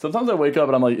 Sometimes I wake up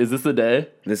and I'm like, is this the day?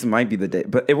 This might be the day,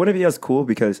 but it wouldn't be as cool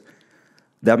because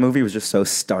that movie was just so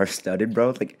star-studded,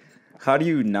 bro. Like, how do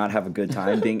you not have a good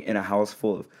time being in a house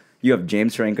full of... You have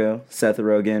James Franco, Seth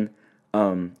Rogen,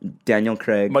 Daniel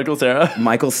Craig, Michael Cera.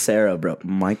 Michael Cera, bro.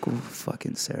 Michael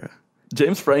fucking Cera.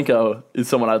 James Franco is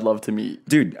someone I'd love to meet.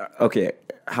 Dude, okay,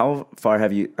 how far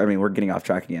have you... I mean, we're getting off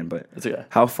track again, but... It's okay.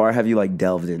 How far have you, like,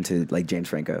 delved into, like, James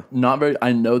Franco? Not very...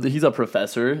 I know that he's a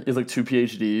professor. He has, like, 2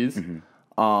 PhDs.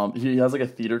 Mm-hmm. He has, like, a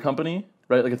theater company,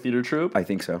 right? Like, a theater troupe. I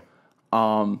think so.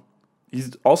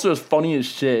 He's also as funny as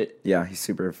shit. Yeah, he's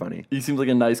super funny. He seems like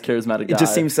a nice, charismatic guy. It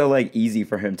just seems so, like, easy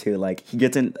for him, too. Like, he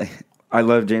gets in... I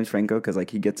love James Franco because,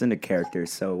 like, he gets into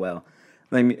characters so well.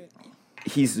 I mean,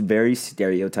 he's very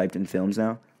stereotyped in films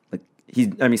now. Like,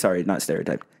 sorry, not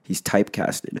stereotyped. He's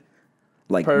typecasted.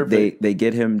 Like, Perfect. they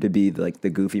get him to be, like, the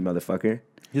goofy motherfucker.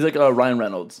 He's like Ryan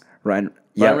Reynolds. Ryan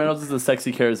Ryan Reynolds is the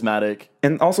sexy, charismatic.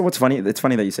 And also what's funny, it's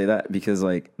funny that you say that because,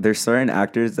 like, there's certain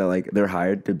actors that, like, they're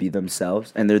hired to be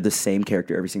themselves and they're the same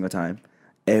character every single time.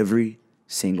 Every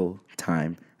single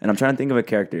time. And I'm trying to think of a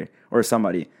character or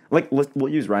somebody. Like, we'll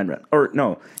use Ryan Reynolds. Or,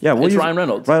 no. Yeah, we'll It's use Ryan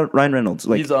Reynolds. Ryan Reynolds.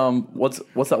 Like, He's,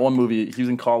 what's that one movie? He was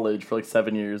in college for like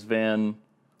 7 years. Van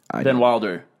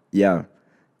Wilder, yeah.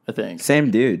 I think. Same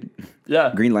dude.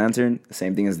 Yeah. Green Lantern,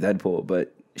 same thing as Deadpool,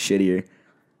 but shittier.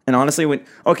 And honestly,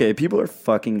 people are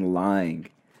fucking lying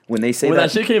when they say When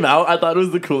that shit came out, I thought it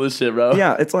was the coolest shit, bro.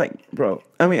 Yeah, it's like, bro.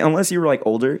 I mean, unless you were like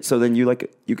older, so then you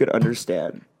could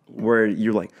understand where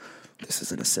you're like, this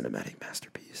isn't a cinematic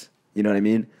masterpiece. You know what I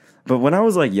mean? But when I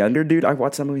was like younger, dude, I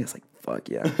watched that movie. I was like, fuck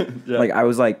yeah. Yeah. Like I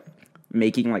was like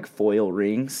making like foil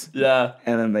rings. Yeah.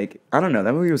 And then like I don't know,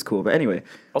 that movie was cool. But anyway,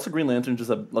 Also, Green Lantern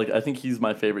I think he's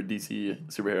my favorite DC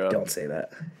superhero. don't say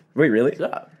that. Wait, really?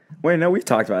 Yeah. Wait, no, we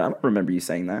talked about it. I don't remember you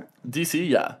saying that. DC,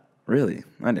 yeah. Really?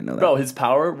 I didn't know that. Bro, his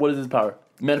power. What is his power?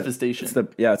 Manifestation. It's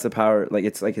the power. Like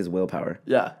it's like his willpower.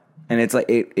 Yeah. And it's like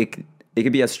it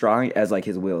could be as strong as like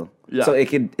his will. Yeah. So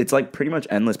it's like pretty much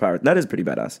endless power. That is pretty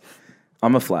badass.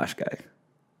 I'm a Flash guy.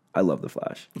 I love the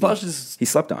Flash. The Flash is He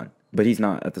slept on, but he's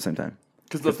not at the same time.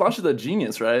 because the Flash is a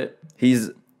genius, right? He's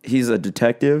a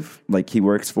detective. Like he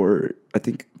works for I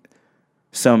think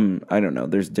I don't know.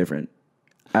 There's different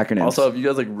acronyms. Also, if you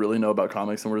guys like really know about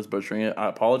comics and we're just butchering it, I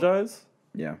apologize.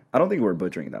 yeah, I don't think we're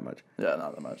butchering it that much. Yeah,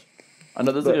 not that much. I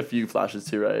know there's like a few Flashes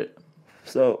too, right?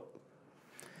 So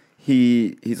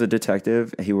he's a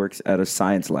detective. He works at a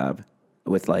science lab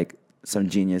with like some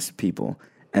genius people,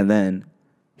 and then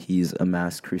he's a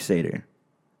masked crusader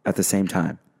at the same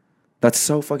time. That's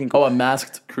so fucking cool. Oh, a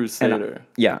masked crusader.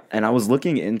 Yeah, and I was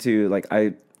looking into like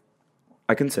I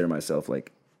consider myself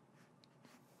like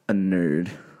a nerd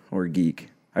or a geek.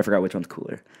 I forgot which one's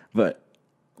cooler, but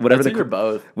whatever. I think you're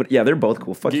both. Yeah, they're both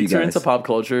cool. Fuck Geeks you are guys. into pop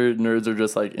culture. Nerds are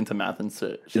just like into math and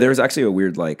shit. There was actually a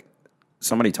weird like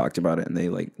somebody talked about it and they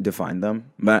like defined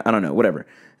them, but I don't know. Whatever.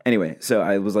 Anyway, so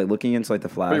I was like looking into like the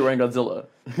Flash. But you're wearing Godzilla.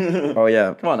 Oh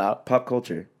yeah, Come on now. pop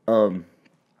culture.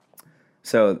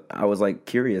 So I was like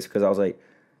curious because I was like,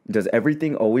 does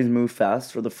everything always move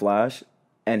fast for the Flash,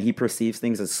 and he perceives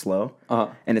things as slow?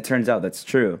 And it turns out that's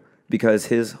true because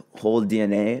his whole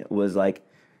DNA was like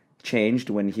changed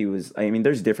when he was. I mean,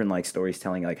 there's different like stories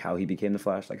telling like how he became the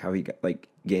Flash, like how he like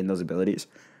gained those abilities,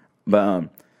 but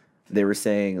they were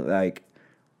saying like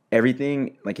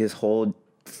everything, like his whole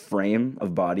frame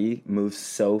of body moves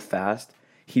so fast.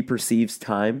 He perceives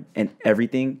time and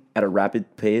everything at a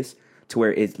rapid pace to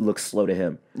where it looks slow to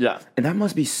him. Yeah. And that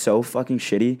must be so fucking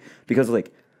shitty because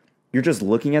like you're just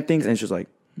looking at things and it's just like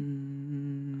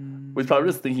He's probably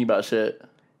just thinking about shit.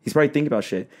 he's probably thinking about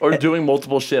shit. Or doing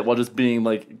multiple shit while just being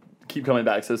like, keep coming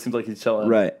back. So it seems like he's chilling.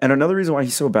 Right. And another reason why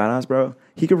he's so badass, bro,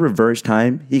 he could reverse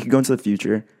time. He could go into the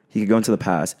future. He could go into the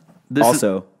past.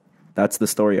 That's the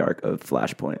story arc of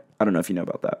Flashpoint. I don't know if you know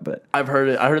about that, but I've heard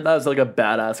it. I heard that was like a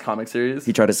badass comic series.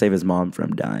 he tried to save his mom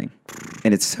from dying.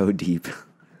 And it's so deep.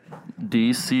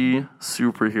 DC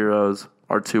superheroes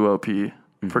are too OP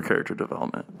for character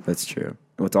development. That's true.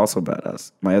 What's also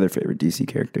badass, my other favorite DC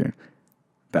character,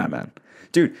 Batman.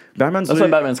 Dude, Batman's That's why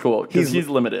literally- Batman's cool, because he's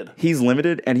limited. He's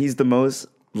limited and he's the most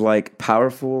like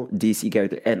powerful DC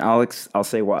character. And I'll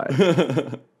say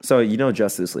why. So you know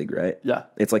Justice League, right? Yeah.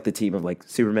 It's like the team of like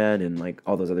Superman and like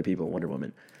all those other people, Wonder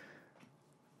Woman.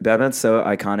 Batman's so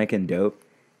iconic and dope.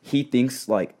 He thinks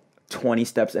like 20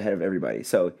 steps ahead of everybody.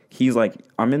 So he's like,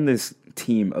 I'm in this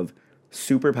team of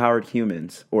superpowered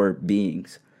humans or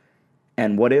beings.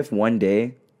 And what if one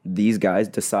day these guys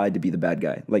decide to be the bad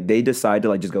guy? Like they decide to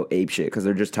like just go ape shit because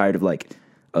they're just tired of like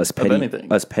us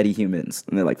petty humans.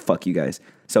 And they're like, fuck you guys.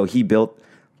 So he built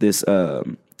this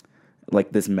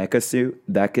like this mecha suit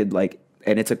that could like,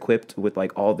 and it's equipped with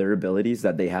like all their abilities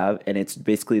that they have. And it's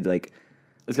basically like,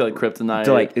 It's got like kryptonite.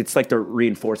 to like it's like to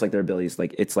reinforce like their abilities.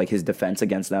 Like it's like his defense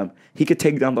against them. He could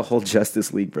take down the whole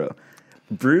Justice League, bro.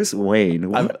 Bruce Wayne,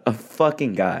 what a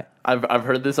fucking guy. I've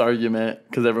heard this argument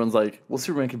because everyone's like, well,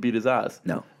 Superman could beat his ass.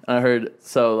 No. And I heard,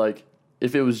 so like,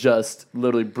 if it was just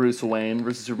literally Bruce Wayne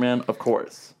versus Superman, of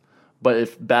course. But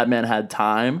if Batman had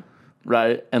time,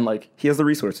 right, and like, He has the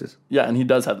resources yeah, and he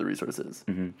does have the resources.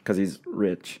 because he's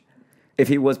rich. If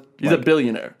he was, He's a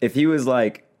billionaire. if he was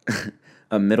like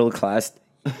a middle class,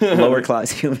 lower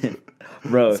class human,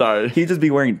 bro. Sorry. he'd just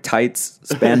be wearing tights,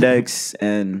 spandex,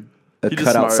 and a He's just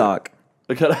cutout smart. sock.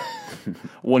 A cut-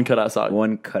 one cutout sock.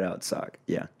 One cutout sock.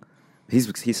 Yeah,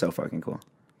 he's so fucking cool.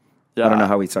 Yeah. I don't know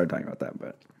how we started talking about that,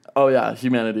 but. Oh yeah,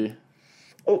 humanity.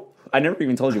 Oh, I never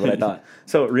even told you what I thought.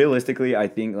 So realistically, I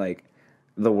think like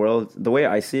the world, the way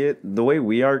I see it, the way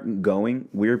we are going,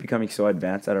 we're becoming so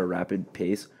advanced at a rapid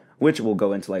pace, which will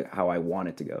go into like how I want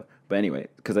it to go. But anyway,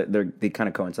 because they kind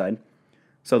of coincide.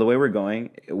 So the way we're going,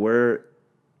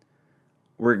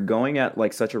 we're going at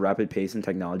like such a rapid pace in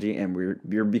technology, and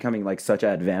we're becoming like such an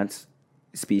advanced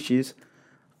species,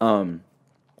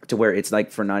 to where it's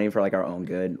like for not even for like our own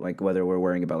good, like whether we're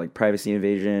worrying about like privacy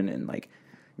invasion and like,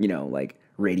 you know, like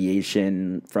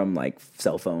radiation from like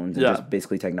cell phones and Yeah. just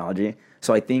basically technology.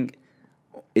 So I think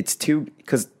it's too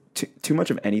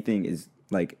much of anything is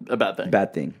like A bad thing.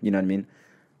 Bad thing, you know what I mean?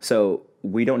 So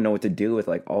we don't know what to do with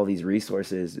like all these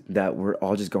resources that we're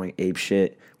all just going ape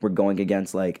shit. We're going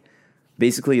against like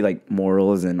basically like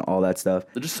morals and all that stuff.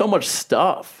 There's just so much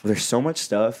stuff. There's so much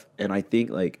stuff, and I think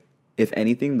like if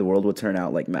anything, the world would turn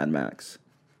out like Mad Max.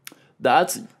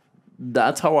 That's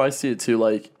how I see it too.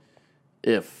 Like,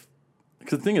 because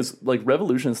the thing is, like,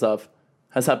 revolution stuff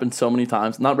has happened so many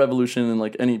times. Not revolution in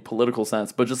like any political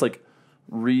sense, but just like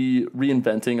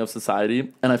reinventing of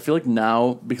society. And I feel like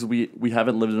now, because we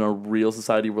haven't lived in a real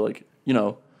society where, like, you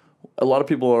know, a lot of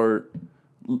people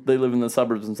they live in the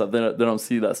suburbs and stuff. They don't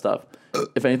see that stuff.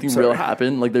 If anything real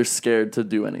happened, like, they're scared to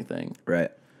do anything. Right.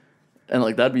 And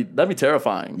like that'd be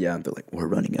terrifying. Yeah, they're like, we're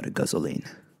running out of gasoline.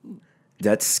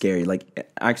 That's scary. Like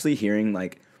actually hearing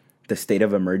like the state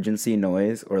of emergency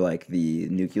noise or like the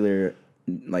nuclear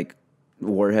like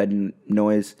warhead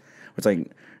noise, where it's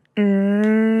like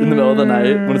In the middle of the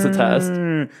night when it's a test.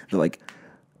 they're like,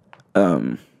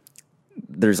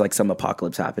 there's like some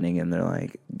apocalypse happening, and they're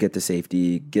like, get to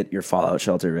safety, get your fallout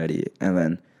shelter ready, and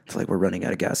then it's like, we're running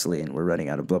out of gasoline, we're running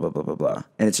out of blah blah blah blah blah,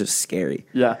 and it's just scary.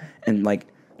 Yeah. And like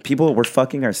people, we're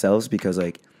fucking ourselves because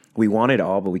like we want it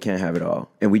all, but we can't have it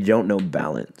all, and we don't know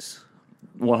balance.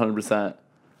 100%.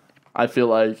 I feel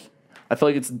like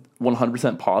it's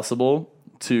 100% possible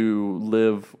to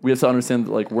live. We have to understand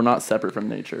that like we're not separate from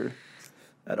nature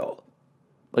At all.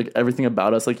 like everything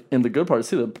about us, like in the good parts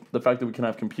too, the fact that we can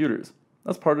have computers,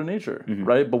 that's part of nature,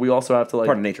 right? But we also have to like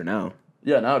Part of nature now.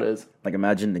 yeah, now it is. Like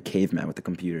imagine the caveman with the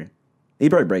computer. He'd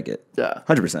probably break it. Yeah,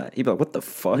 100%. He'd be like, "What the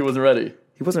fuck?" he wasn't ready.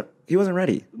 He wasn't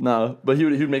ready. No, but he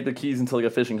would make the keys into like a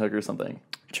fishing hook or something.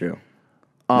 True.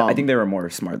 I think they were more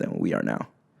smart than we are now,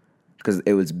 because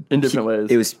it was In different ways.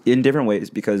 It was in different ways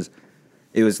because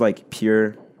it was like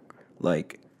pure,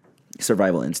 like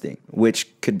survival instinct, which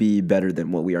could be better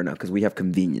than what we are now because we have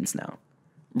convenience now.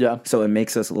 Yeah, So it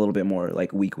makes us a little bit more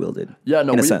like weak-willed. yeah.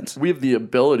 No, in a we, sense. we have the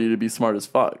ability to be smart as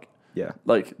fuck. Yeah.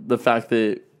 Like the fact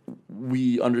that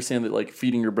we understand that like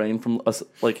feeding your brain from us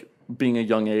like being a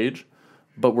young age,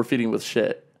 but we're feeding with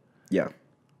shit. Yeah.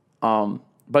 But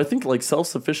I think like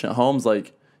self-sufficient homes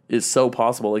like is so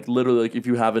possible. Like literally, like if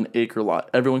you have an acre lot,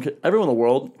 everyone in the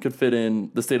world could fit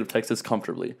in the state of Texas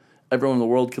comfortably. Everyone in the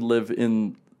world could live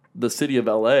in the city of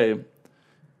LA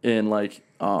in like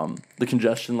the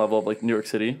congestion level of like New York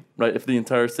City, right? If the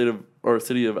entire state of or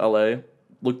city of LA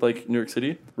looked like New York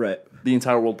City, Right. the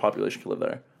entire world population could live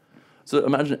there. So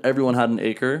imagine everyone had an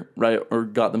acre, right, or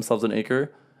got themselves an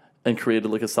acre and created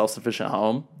like a self-sufficient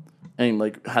home and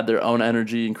like had their own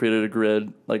energy and created a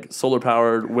grid, like solar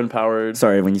powered, wind powered.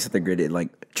 Sorry, when you said the grid, it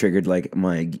like triggered like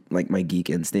my geek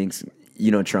instincts.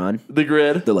 You know Tron? The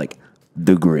grid. They're like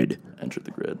the grid. Enter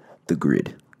the grid. The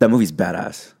grid. That movie's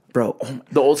badass, bro. Oh my,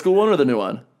 The old school one or the new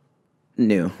one?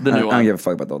 new. The new I don't one. give a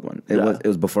fuck about the old one. It Yeah.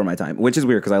 was before my time, which is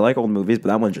weird because I like old movies, but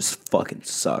that one just fucking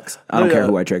sucks. I don't No, care yeah.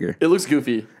 who I trigger. It looks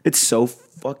goofy. It's so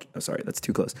fuck. Oh, sorry, that's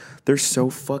too close. They're so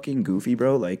fucking goofy,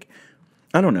 bro. Like,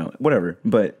 I don't know, whatever.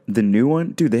 But the new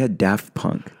one, dude, they had Daft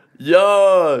Punk.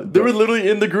 Yeah, they were literally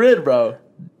in the grid, bro.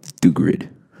 The grid.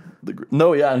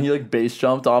 No, yeah, and he like base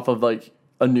jumped off of like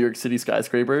a New York City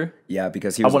skyscraper. Yeah,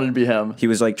 because he I was. wanted to be him. He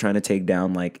was like trying to take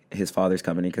down like his father's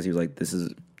company because he was like, this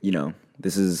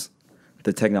is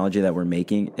the technology that we're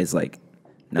making is like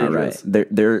not Dangerous. right.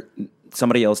 They're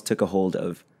somebody else took a hold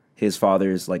of his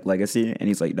father's like legacy, and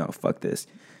he's like, no, fuck this,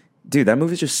 dude. That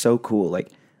movie's just so cool. Like,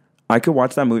 I could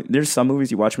watch that movie. There's some movies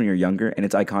you watch when you're younger, and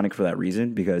it's iconic for that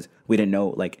reason because we didn't know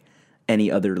like any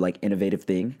other like innovative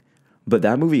thing. But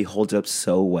that movie holds up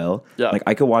so well. Yeah. Like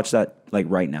I could watch that like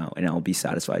right now, and I'll be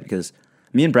satisfied because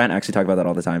me and Brant actually talk about that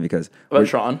all the time because About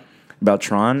Tron. about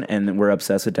Tron, and we're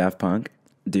obsessed with Daft Punk,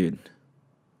 dude.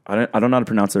 I don't know how to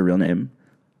pronounce their real name,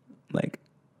 like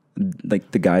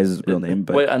the guy's real name,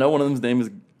 but Wait, I know one of them's name is.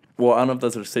 Well, I don't know if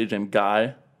that's their stage name.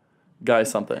 Guy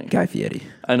something. Guy Fieri.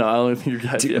 I know. I don't think you're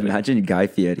Guy Dude, Fieri. imagine Guy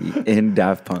Fieri in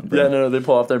Daft Punk, bro. Yeah, no, they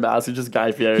pull off their mask. It's just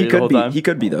Guy Fieri he the could whole be. time. He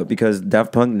could be though because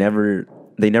Daft Punk never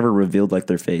revealed like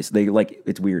their face. They like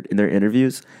it's weird in their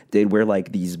interviews. They'd wear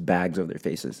like these bags over their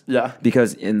faces. Yeah.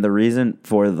 Because in the reason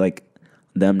for like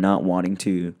them not wanting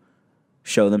to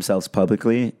show themselves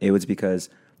publicly, it was because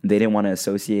they didn't want to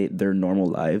associate their normal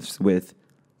lives with,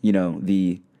 you know,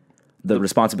 the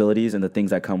responsibilities and the things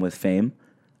that come with fame.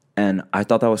 And I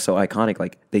thought that was so iconic.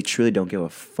 Like they truly don't give a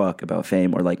fuck about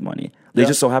fame or like money. They Yeah.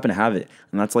 just so happen to have it,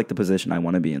 and that's like the position I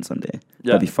want to be in someday.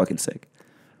 Yeah. That'd be fucking sick.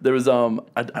 There was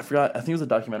I forgot. I think it was a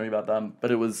documentary about them,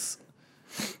 but it was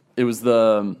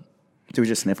the Do we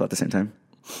just sniffle at the same time?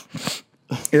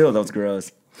 Ew, that was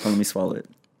gross. Oh, let me swallow it.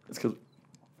 it's because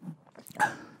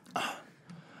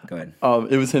Go ahead.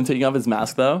 it was him taking off his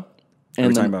mask though, Are we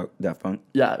and talking then, about Daft Punk?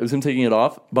 yeah, it was him taking it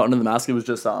off, but under the mask it was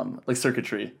just like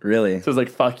circuitry. Really? So it was like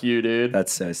fuck you, dude.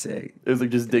 That's so sick. It was like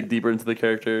just dig deeper into the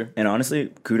character. And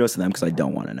honestly, kudos to them because I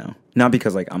don't want to know. Not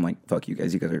because like I'm like fuck you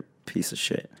guys are a piece of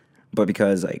shit, but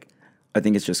because like I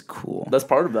think it's just cool. That's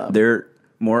part of them. They're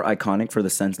more iconic for the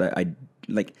sense that I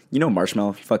like. You know,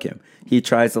 Marshmallow. Fuck him. He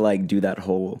tries to like do that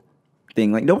whole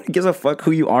thing. Like nobody gives a fuck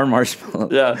who you are, Marshmallow.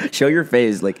 Yeah. Show your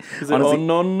face. Like He's like, honestly,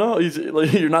 oh no, He's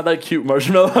like, you're not that cute,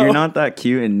 Marshmallow. you're not that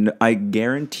cute, and I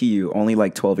guarantee you, only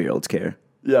like 12-year-olds care.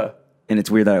 Yeah. And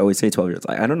it's weird that I always say 12-year-olds.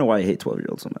 I don't know why I hate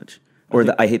 12-year-olds so much, or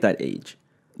that I hate that age.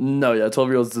 No, yeah,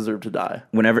 12-year-olds deserve to die.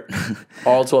 Whenever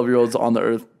All 12-year-olds on the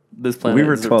earth, this planet. we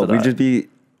were deserve 12, to we'd die. just be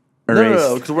No,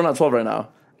 erased. because we're not 12 right now.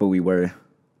 But we were.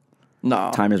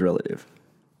 No. Time is relative.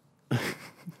 Time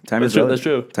That's is true, relative. that's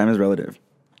true. Time is relative.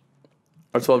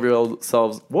 Our 12-year-old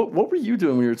selves. What were you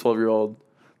doing when you were 12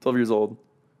 years old?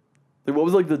 Like, what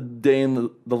was like the day in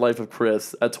the life of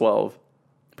Chris at 12?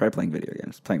 Probably playing video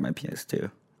games. Playing my PS2.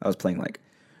 I was playing like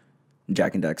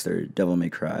Jack and Dexter, Devil May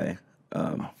Cry,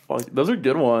 Fuck, those are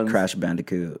good ones. Crash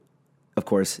Bandicoot, of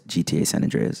course GTA San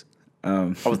Andreas.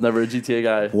 Um, I was never a GTA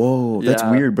guy. Whoa, that's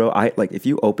Yeah. weird, bro. I like if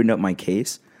you opened up my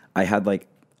case, I had like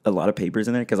a lot of papers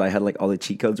in there because I had like all the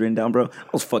cheat codes written down, bro. I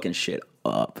was fucking shit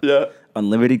up. Yeah.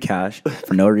 Unlimited cash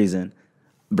for no reason,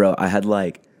 bro. I had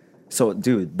like, so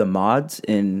dude, the mods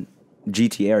in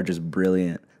GTA are just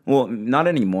brilliant. Well, not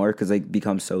anymore because they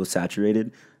become so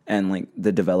saturated, and like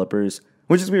the developers,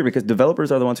 which is weird because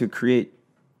developers are the ones who create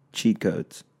cheat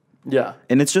codes. Yeah.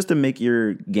 And it's just to make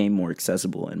your game more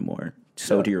accessible and more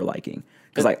Yeah. to your liking.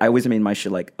 Because like I always made my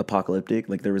shit like apocalyptic.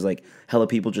 Like there was like hella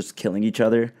people just killing each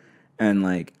other, and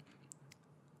like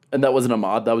And that wasn't a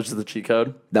mod. That was just a cheat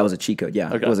code. that was a cheat code. Yeah,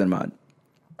 Okay. it wasn't a mod,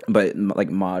 but like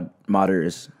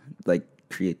modders like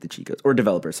create the cheat codes, or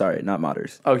developers. Sorry, not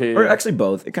modders. Okay, or yeah. actually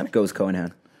both. It kind of goes co in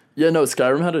hand. Yeah, no,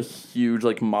 Skyrim had a huge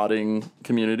like modding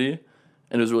community,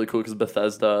 and it was really cool because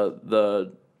Bethesda,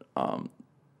 the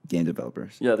Game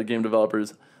developers. the game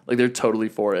developers, like they're totally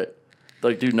for it.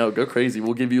 Like, dude, no, go crazy.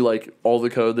 We'll give you like all the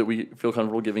code that we feel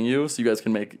comfortable giving you, so you guys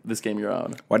can make this game your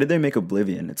own. Why did they make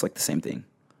Oblivion? It's like the same thing.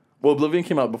 Well, Oblivion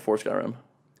came out before Skyrim.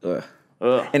 Ugh.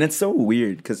 Ugh. And it's so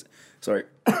weird because, sorry,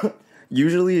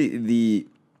 usually the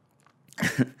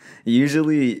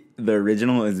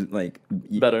original is like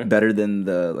Better. than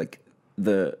the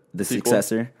the Sequel.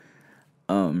 successor.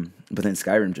 But then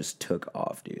Skyrim just took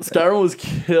off, dude. Skyrim was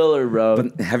killer, bro.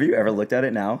 But have you ever looked at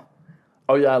it now?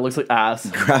 Oh yeah, it looks like ass.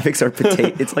 Graphics are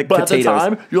potato. It's like But potatoes. at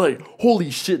the time, you're like, holy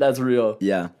shit, that's real.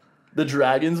 Yeah. The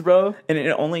dragons, bro. And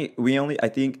I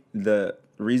think the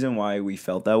reason why we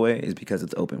felt that way is because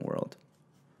it's open world.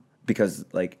 Because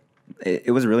like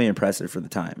it was really impressive for the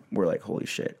time. We're like, holy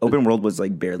shit. Open world was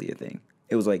like barely a thing.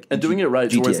 It was like And doing it right,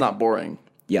 so where it's GTA. not boring.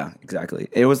 Yeah, exactly.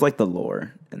 It was like the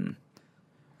lore and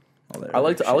all that. I other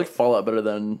like shit. Fallout better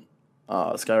than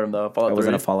Skyrim though. Fallout I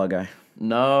wasn't 3. a Fallout guy,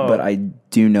 No. but I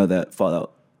do know that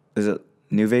Fallout is it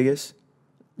New Vegas?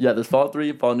 Yeah, there's Fallout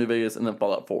 3, Fallout New Vegas, and then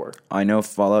Fallout 4. I know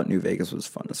Fallout New Vegas was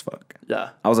fun as fuck. Yeah.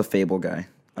 I was a Fable guy.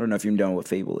 I don't know if you know what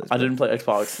Fable is. I but didn't play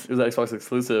Xbox. It was an Xbox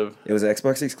exclusive. It was an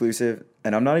Xbox exclusive,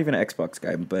 and I'm not even an Xbox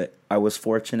guy, but I was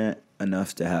fortunate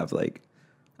enough to have like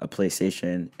a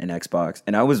PlayStation and Xbox,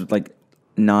 and I was like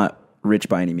not rich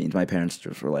by any means. My parents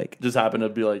just were like, Just happened to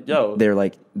be like, yo. they're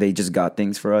like they just got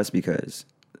things for us because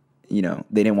they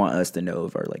didn't want us to know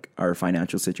of our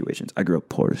financial situations. I grew up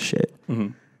poor as shit. Mm-hmm.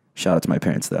 Shout out to my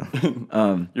parents though.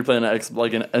 You're playing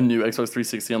a new Xbox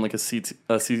 360 on like a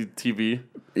CTV.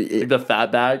 Like the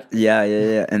fat bag.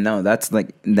 Yeah. And no, that's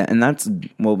like and that's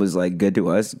what was like good to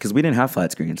us because we didn't have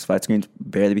flat screens. Flat screens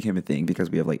barely became a thing because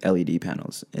we have like LED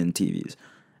panels in TVs.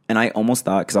 And I almost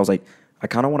thought because I was like, I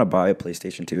kind of want to buy a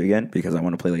PlayStation 2 again because I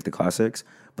want to play like the classics.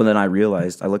 But then I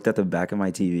realized I looked at the back of my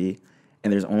TV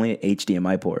and there's only an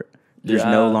HDMI port. There's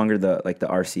no Yeah. longer the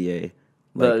RCA.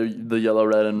 The yellow,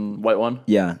 red, and white one.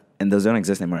 Yeah, and those don't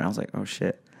exist anymore. I was like, oh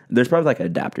shit. There's probably like an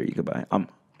adapter you could buy. I'm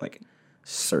like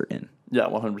certain. Yeah,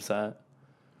 100%.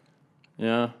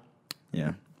 Yeah.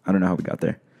 Yeah, I don't know how we got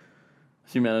there.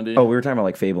 Humanity. Oh, we were talking about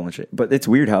like Fable and shit. But it's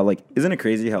weird how like, isn't it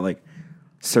crazy how like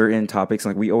certain topics,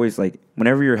 like we always like,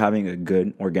 whenever you're having a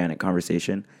good organic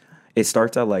conversation, it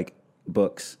starts at like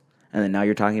books. And then now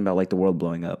you're talking about like the world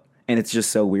blowing up. And it's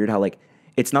just so weird how like,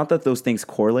 it's not that those things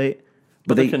correlate,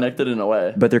 but they're connected in a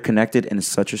way. but they're connected in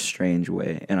such a strange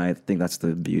way. And I think that's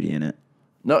the beauty in it.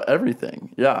 No,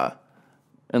 everything. Yeah.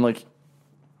 And like,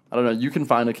 I don't know, you can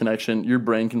find a connection. Your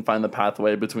brain can find the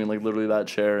pathway between like literally that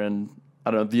chair and,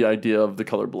 I don't know, the idea of the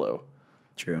color blue.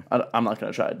 True. I'm not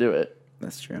going to try to do it.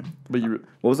 That's true. But you,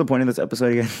 What was the point of this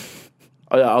episode again?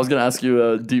 oh yeah, I was going to ask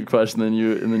you a deep question, and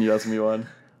then you ask me one.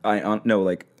 No,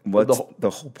 like, what's the the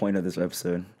whole point of this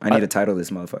episode? I need to title this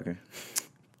motherfucker.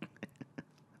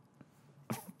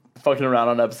 Fucking around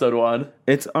on episode 1.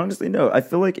 It's honestly, no, I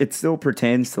feel like it still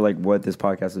pertains to like what this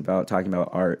podcast is about, talking about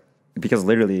art. Because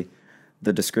literally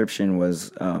the description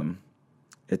was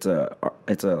it's a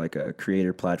like a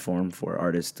creator platform for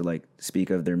artists to like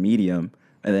speak of their medium,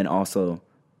 and then also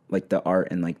like the art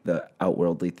and like the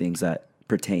outworldly things that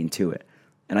pertain to it.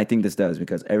 And I think this does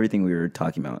because everything we were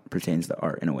talking about pertains to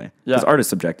art in a way. Yeah. Because art is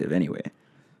subjective anyway.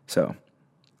 So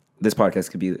this podcast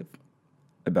could be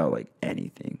about like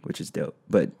anything, which is dope.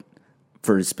 But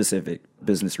for specific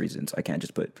business reasons, I can't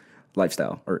just put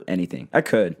lifestyle or anything. I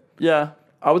could. Yeah,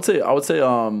 I would say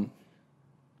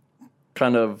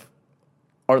kind of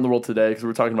art in the world today, because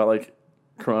we're talking about like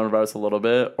coronavirus a little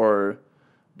bit, or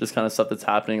just kind of stuff that's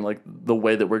happening, like the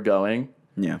way that we're going.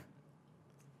 Yeah.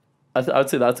 I would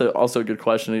say that's also a good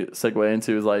question to segue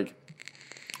into, is like,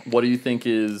 what do you think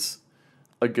is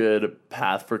a good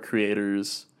path for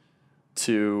creators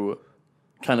to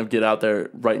kind of get out there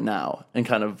right now and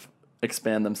kind of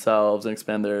expand themselves and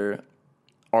expand their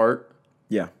art?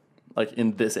 Yeah. like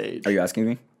in this age? Are you asking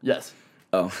me? Yes.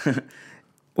 Oh,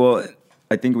 well,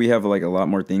 I think we have like a lot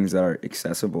more things that are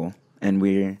accessible, and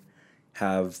we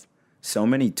have so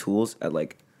many tools at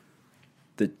like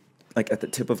at the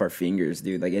tip of our fingers,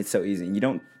 dude. Like it's so easy. And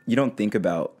you don't think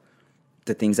about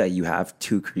the things that you have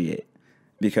to create,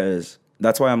 because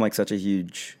that's why I'm like such a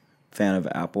huge fan of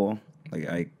Apple. Like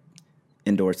I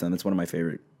endorse them. It's one of my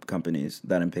favorite companies,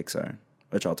 that and Pixar,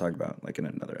 which I'll talk about like in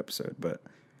another episode. But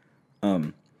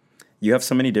you have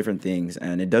so many different things,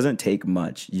 and it doesn't take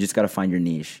much. You just got to find your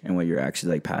niche and what you're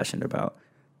actually like passionate about,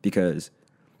 because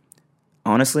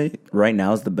honestly, right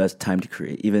now is the best time to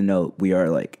create, even though we are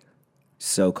like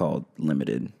so-called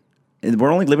limited. And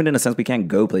we're only limited in a sense we can't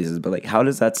go places, but like how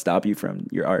does that stop you from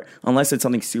your art? Unless it's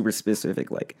something super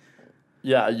specific, like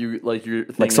Yeah, you like your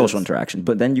thing like social is- interaction.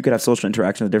 But then you could have social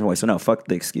interaction a different way. So no, fuck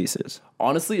the excuses.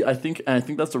 Honestly, I think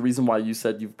that's the reason why you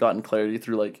said you've gotten clarity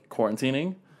through like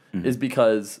quarantining, is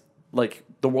because like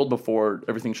the world before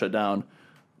everything shut down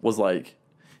was like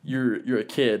you're a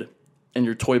kid and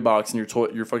your toy box and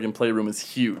your fucking playroom is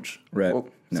huge. Right. Oh,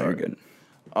 No, sorry. you're good.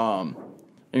 And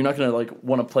you're not gonna like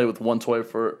want to play with one toy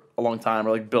for a long time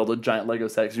or like build a giant Lego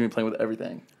set because you're gonna be playing with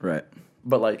everything. Right.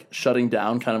 But like shutting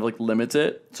down kind of like limits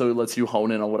it, so it lets you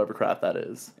hone in on whatever craft that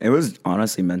is. It was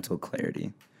honestly mental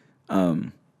clarity.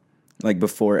 Like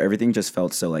before, everything just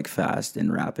felt so like fast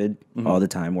and rapid all the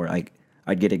time, where like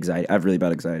I'd get anxiety. I have really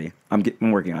bad anxiety. I'm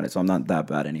working on it, so I'm not that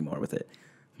bad anymore with it.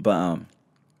 But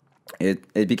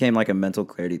it became like a mental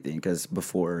clarity thing, because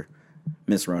before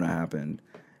Miss Rona happened,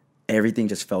 everything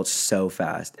just felt so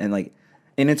fast, and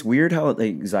it's weird how like,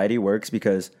 anxiety works,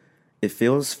 because it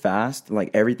feels fast, like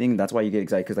everything. That's why you get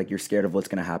excited, because like you're scared of what's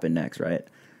gonna happen next, right?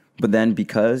 But then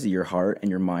because your heart and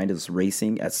your mind is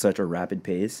racing at such a rapid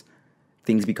pace,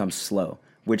 things become slow,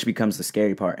 which becomes the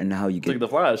scary part. And how you It's get like the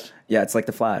Flash. yeah, it's like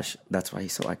the Flash. That's why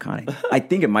he's so iconic. I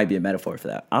think it might be a metaphor for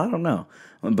that. I don't know,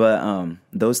 but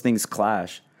those things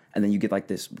clash, and then you get like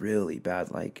this really bad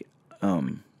like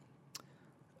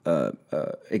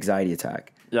anxiety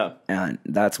attack. Yeah. And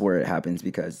that's where it happens,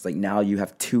 because like now you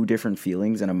have two different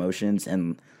feelings and emotions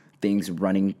and things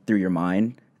running through your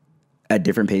mind at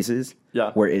different paces.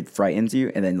 Yeah. Where it frightens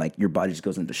you, and then like your body just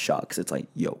goes into shocks. It's like,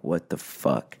 yo, what the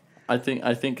fuck? I think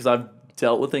because I've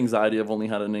dealt with anxiety. I've only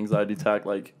had an anxiety attack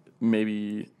like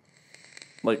maybe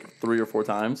like 3 or 4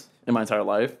 times in my entire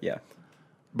life. Yeah.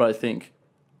 But I think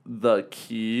the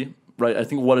key, right? I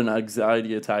think what an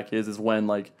anxiety attack is when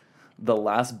like the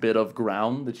last bit of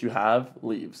ground that you have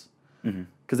leaves.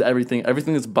 Because everything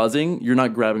that's buzzing, you're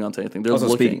not grabbing onto anything. They're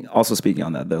looking. Also speaking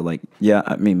on that though, like yeah,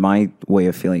 I mean my way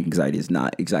of feeling anxiety is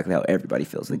not exactly how everybody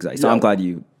feels anxiety. So Yeah. I'm glad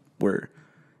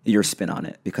your spin on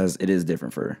it, because it is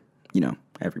different for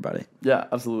everybody. Yeah,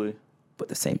 absolutely. But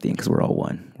the same thing, because we're all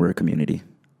one. We're a community.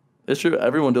 It's true.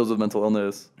 Everyone deals with mental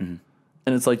illness, and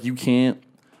it's like you can't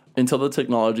until the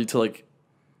technology to like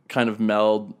kind of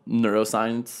meld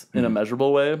neuroscience in a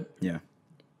measurable way, Yeah.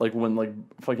 like when like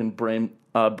fucking brain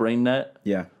net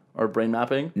Yeah. or brain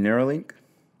mapping. Neuralink?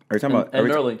 Are you talking about? and Are we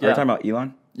Neuralink, yeah. talking about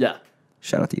Elon? Yeah.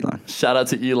 Shout out to Elon Shout out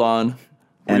to Elon.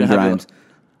 We're and gonna have Grimes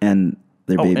and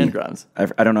their Oh, baby. and Grimes. I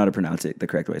don't know how to pronounce it the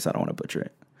correct way, so I don't want to butcher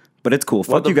it. But it's cool. What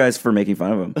Fuck the- you guys for making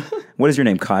fun of him. What is your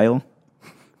name? Kyle?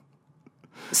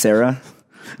 Sarah?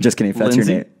 Just kidding. If that's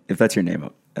Lindsay? your name,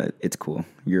 it's cool.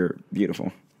 You're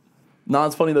beautiful. No,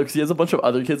 it's funny though because he has a bunch of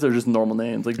other kids that are just normal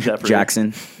names like Jeffrey,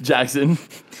 Jackson.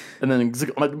 and then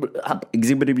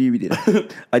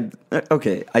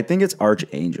Okay, I think it's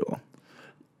Archangel.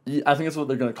 I think that's what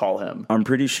they're gonna call him. I'm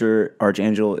pretty sure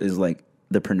Archangel is like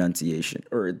the pronunciation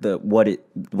or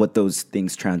what those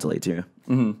things translate to.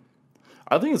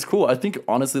 I think it's cool. I think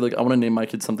honestly, like I want to name my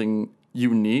kid something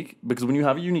unique because when you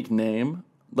have a unique name,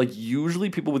 like usually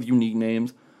people with unique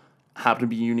names happen to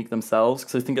be unique themselves.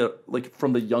 Because I think like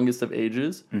from the youngest of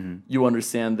ages, you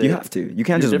understand that You have to. You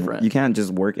can't you're just different. you can't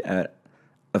just work at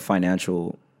a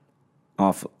financial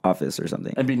office or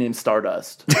something. and be named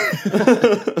Stardust.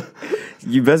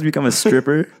 You best become a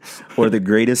stripper or the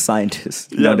greatest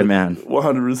scientist known to man.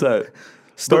 100%.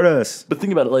 Stardust. But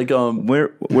think about it, like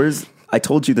Where's I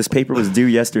told you this paper was due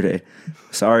yesterday.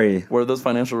 Sorry. where are those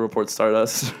financial reports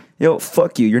Stardust? Yo,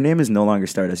 fuck you. Your name is no longer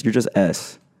Stardust. You're just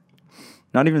S.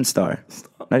 Not even Star.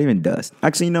 Not even Dust.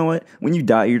 Actually, you know what? When you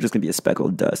die, you're just gonna be a speckle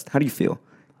of dust. How do you feel?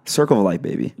 Circle of life,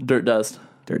 baby. Dirt Dust.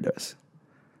 Dirt dust.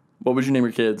 What would you name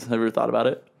your kids? Have you ever thought about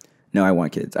it? No, I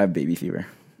want kids. I have baby fever.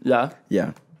 Yeah.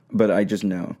 Yeah. But I just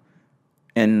know.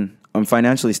 And I'm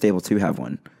financially stable to have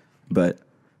one. But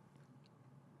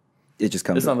it just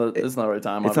comes. It's not the right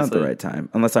time. It's not the obviously. right time.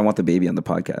 Unless I want the baby on the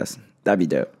podcast. That'd be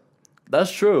dope.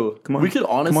 That's true. Come on. We could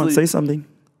honestly. Come on, say something.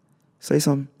 Say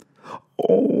something.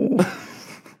 Oh.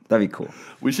 That'd be cool.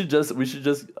 We should just.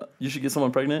 You should get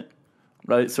someone pregnant,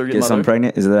 right? Surrogate Get mother. someone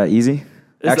pregnant? Is it that easy?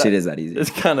 Actually, it is that easy. It's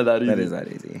kind of that easy. That is that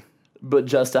easy. But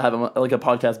just to have like a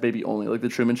podcast baby only, like the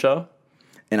Truman Show.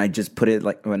 And I just put it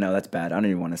like, well, no, that's bad. I don't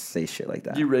even want to say shit like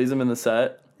that. You raise him in the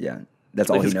set. Yeah, that's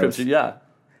Like all he his knows. cryptid, yeah.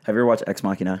 Have you ever watched Ex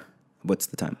Machina? What's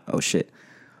the time? Oh shit.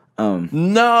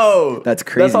 No, That's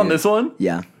crazy. That's on this one.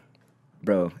 Yeah,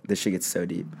 bro, this shit gets so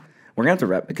deep. We're gonna have to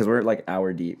rep because we're like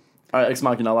hour deep. All right, Ex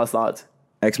Machina. Last thoughts.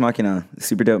 Ex Machina,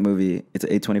 super dope movie. It's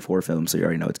an A24 film, so you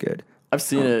already know it's good. I've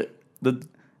seen it.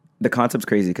 The concept's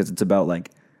crazy because it's about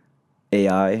like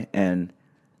AI and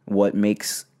what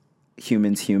makes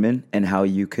humans human and how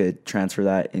you could transfer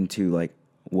that into like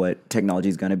what technology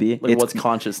is gonna be. Like what's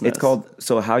consciousness? It's called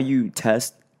how you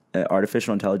test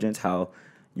artificial intelligence. How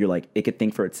you're like it could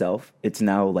think for itself. It's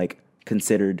now like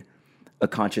considered a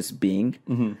conscious being.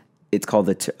 Mm-hmm. It's called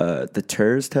the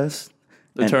TERS test.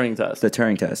 The Turing test. The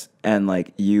Turing test. And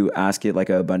like you ask it like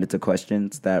an abundance of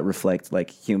questions that reflect like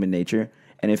human nature.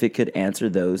 And if it could answer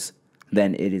those,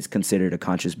 then it is considered a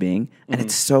conscious being. And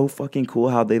it's so fucking cool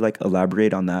how they like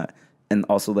elaborate on that. And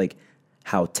also like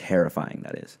how terrifying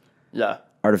that is. Yeah.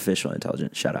 Artificial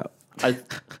intelligence. Shout out.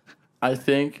 I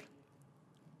think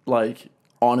like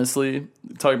honestly,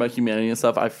 talking about humanity and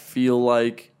stuff, I feel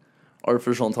like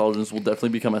artificial intelligence will definitely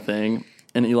become a thing.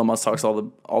 And Elon Musk talks all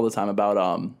the time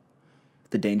about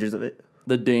The dangers of it.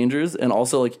 the dangers, and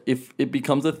also like if it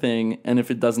becomes a thing and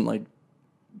if it doesn't like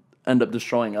end up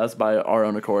destroying us by our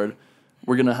own accord,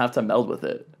 we're gonna have to meld with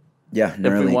it. Yeah,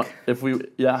 Neuralink. If we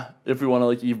want to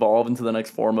like evolve into the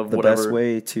next form of The whatever. best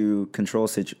way to control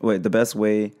the best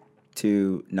way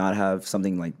to not have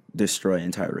something like destroy an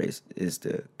entire race is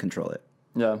to control it.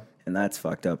 Yeah. And that's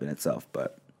fucked up in itself,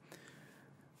 but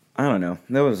I don't know.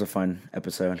 That was a fun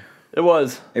episode. It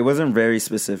was. It wasn't very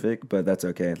specific, but that's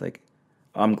okay. Like,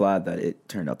 I'm glad that it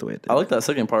turned out the way it did. I like that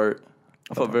second part.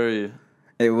 I felt very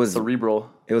It was cerebral.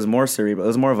 It was more cerebral. It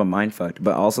was more of a mind fuck,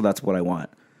 but also that's what I want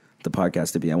the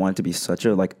podcast to be. I want it to be such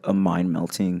a mind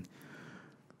melting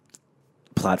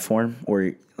platform,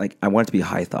 or like I want it to be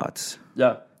high thoughts.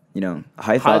 Yeah. You know,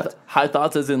 high thoughts, High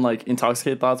thoughts as in like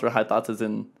intoxicated thoughts, or high thoughts as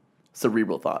in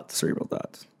cerebral thoughts, cerebral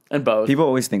thoughts. and both. People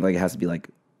always think like it has to be like,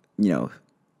 you know,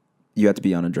 you have to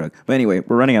be on a drug. But anyway,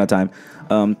 we're running out of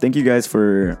time. Thank you guys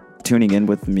for tuning in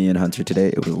with me and Hunter today.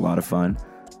 It was a lot of fun.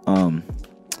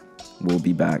 We'll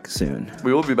be back soon.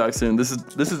 We will be back soon. This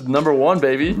is number one,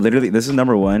 baby. Literally, this is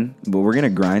number one, but we're gonna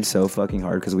grind so fucking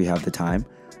hard because we have the time.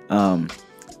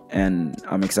 And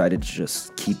I'm excited to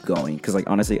just keep going because, like,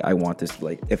 honestly, I want this.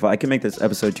 Like, if I can make this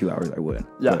episode 2 hours, I would.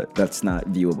 Yeah. But that's not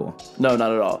viewable. No,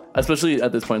 not at all. Especially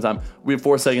at this point in time. We have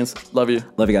 4 seconds. Love you.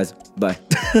 Love you guys. Bye.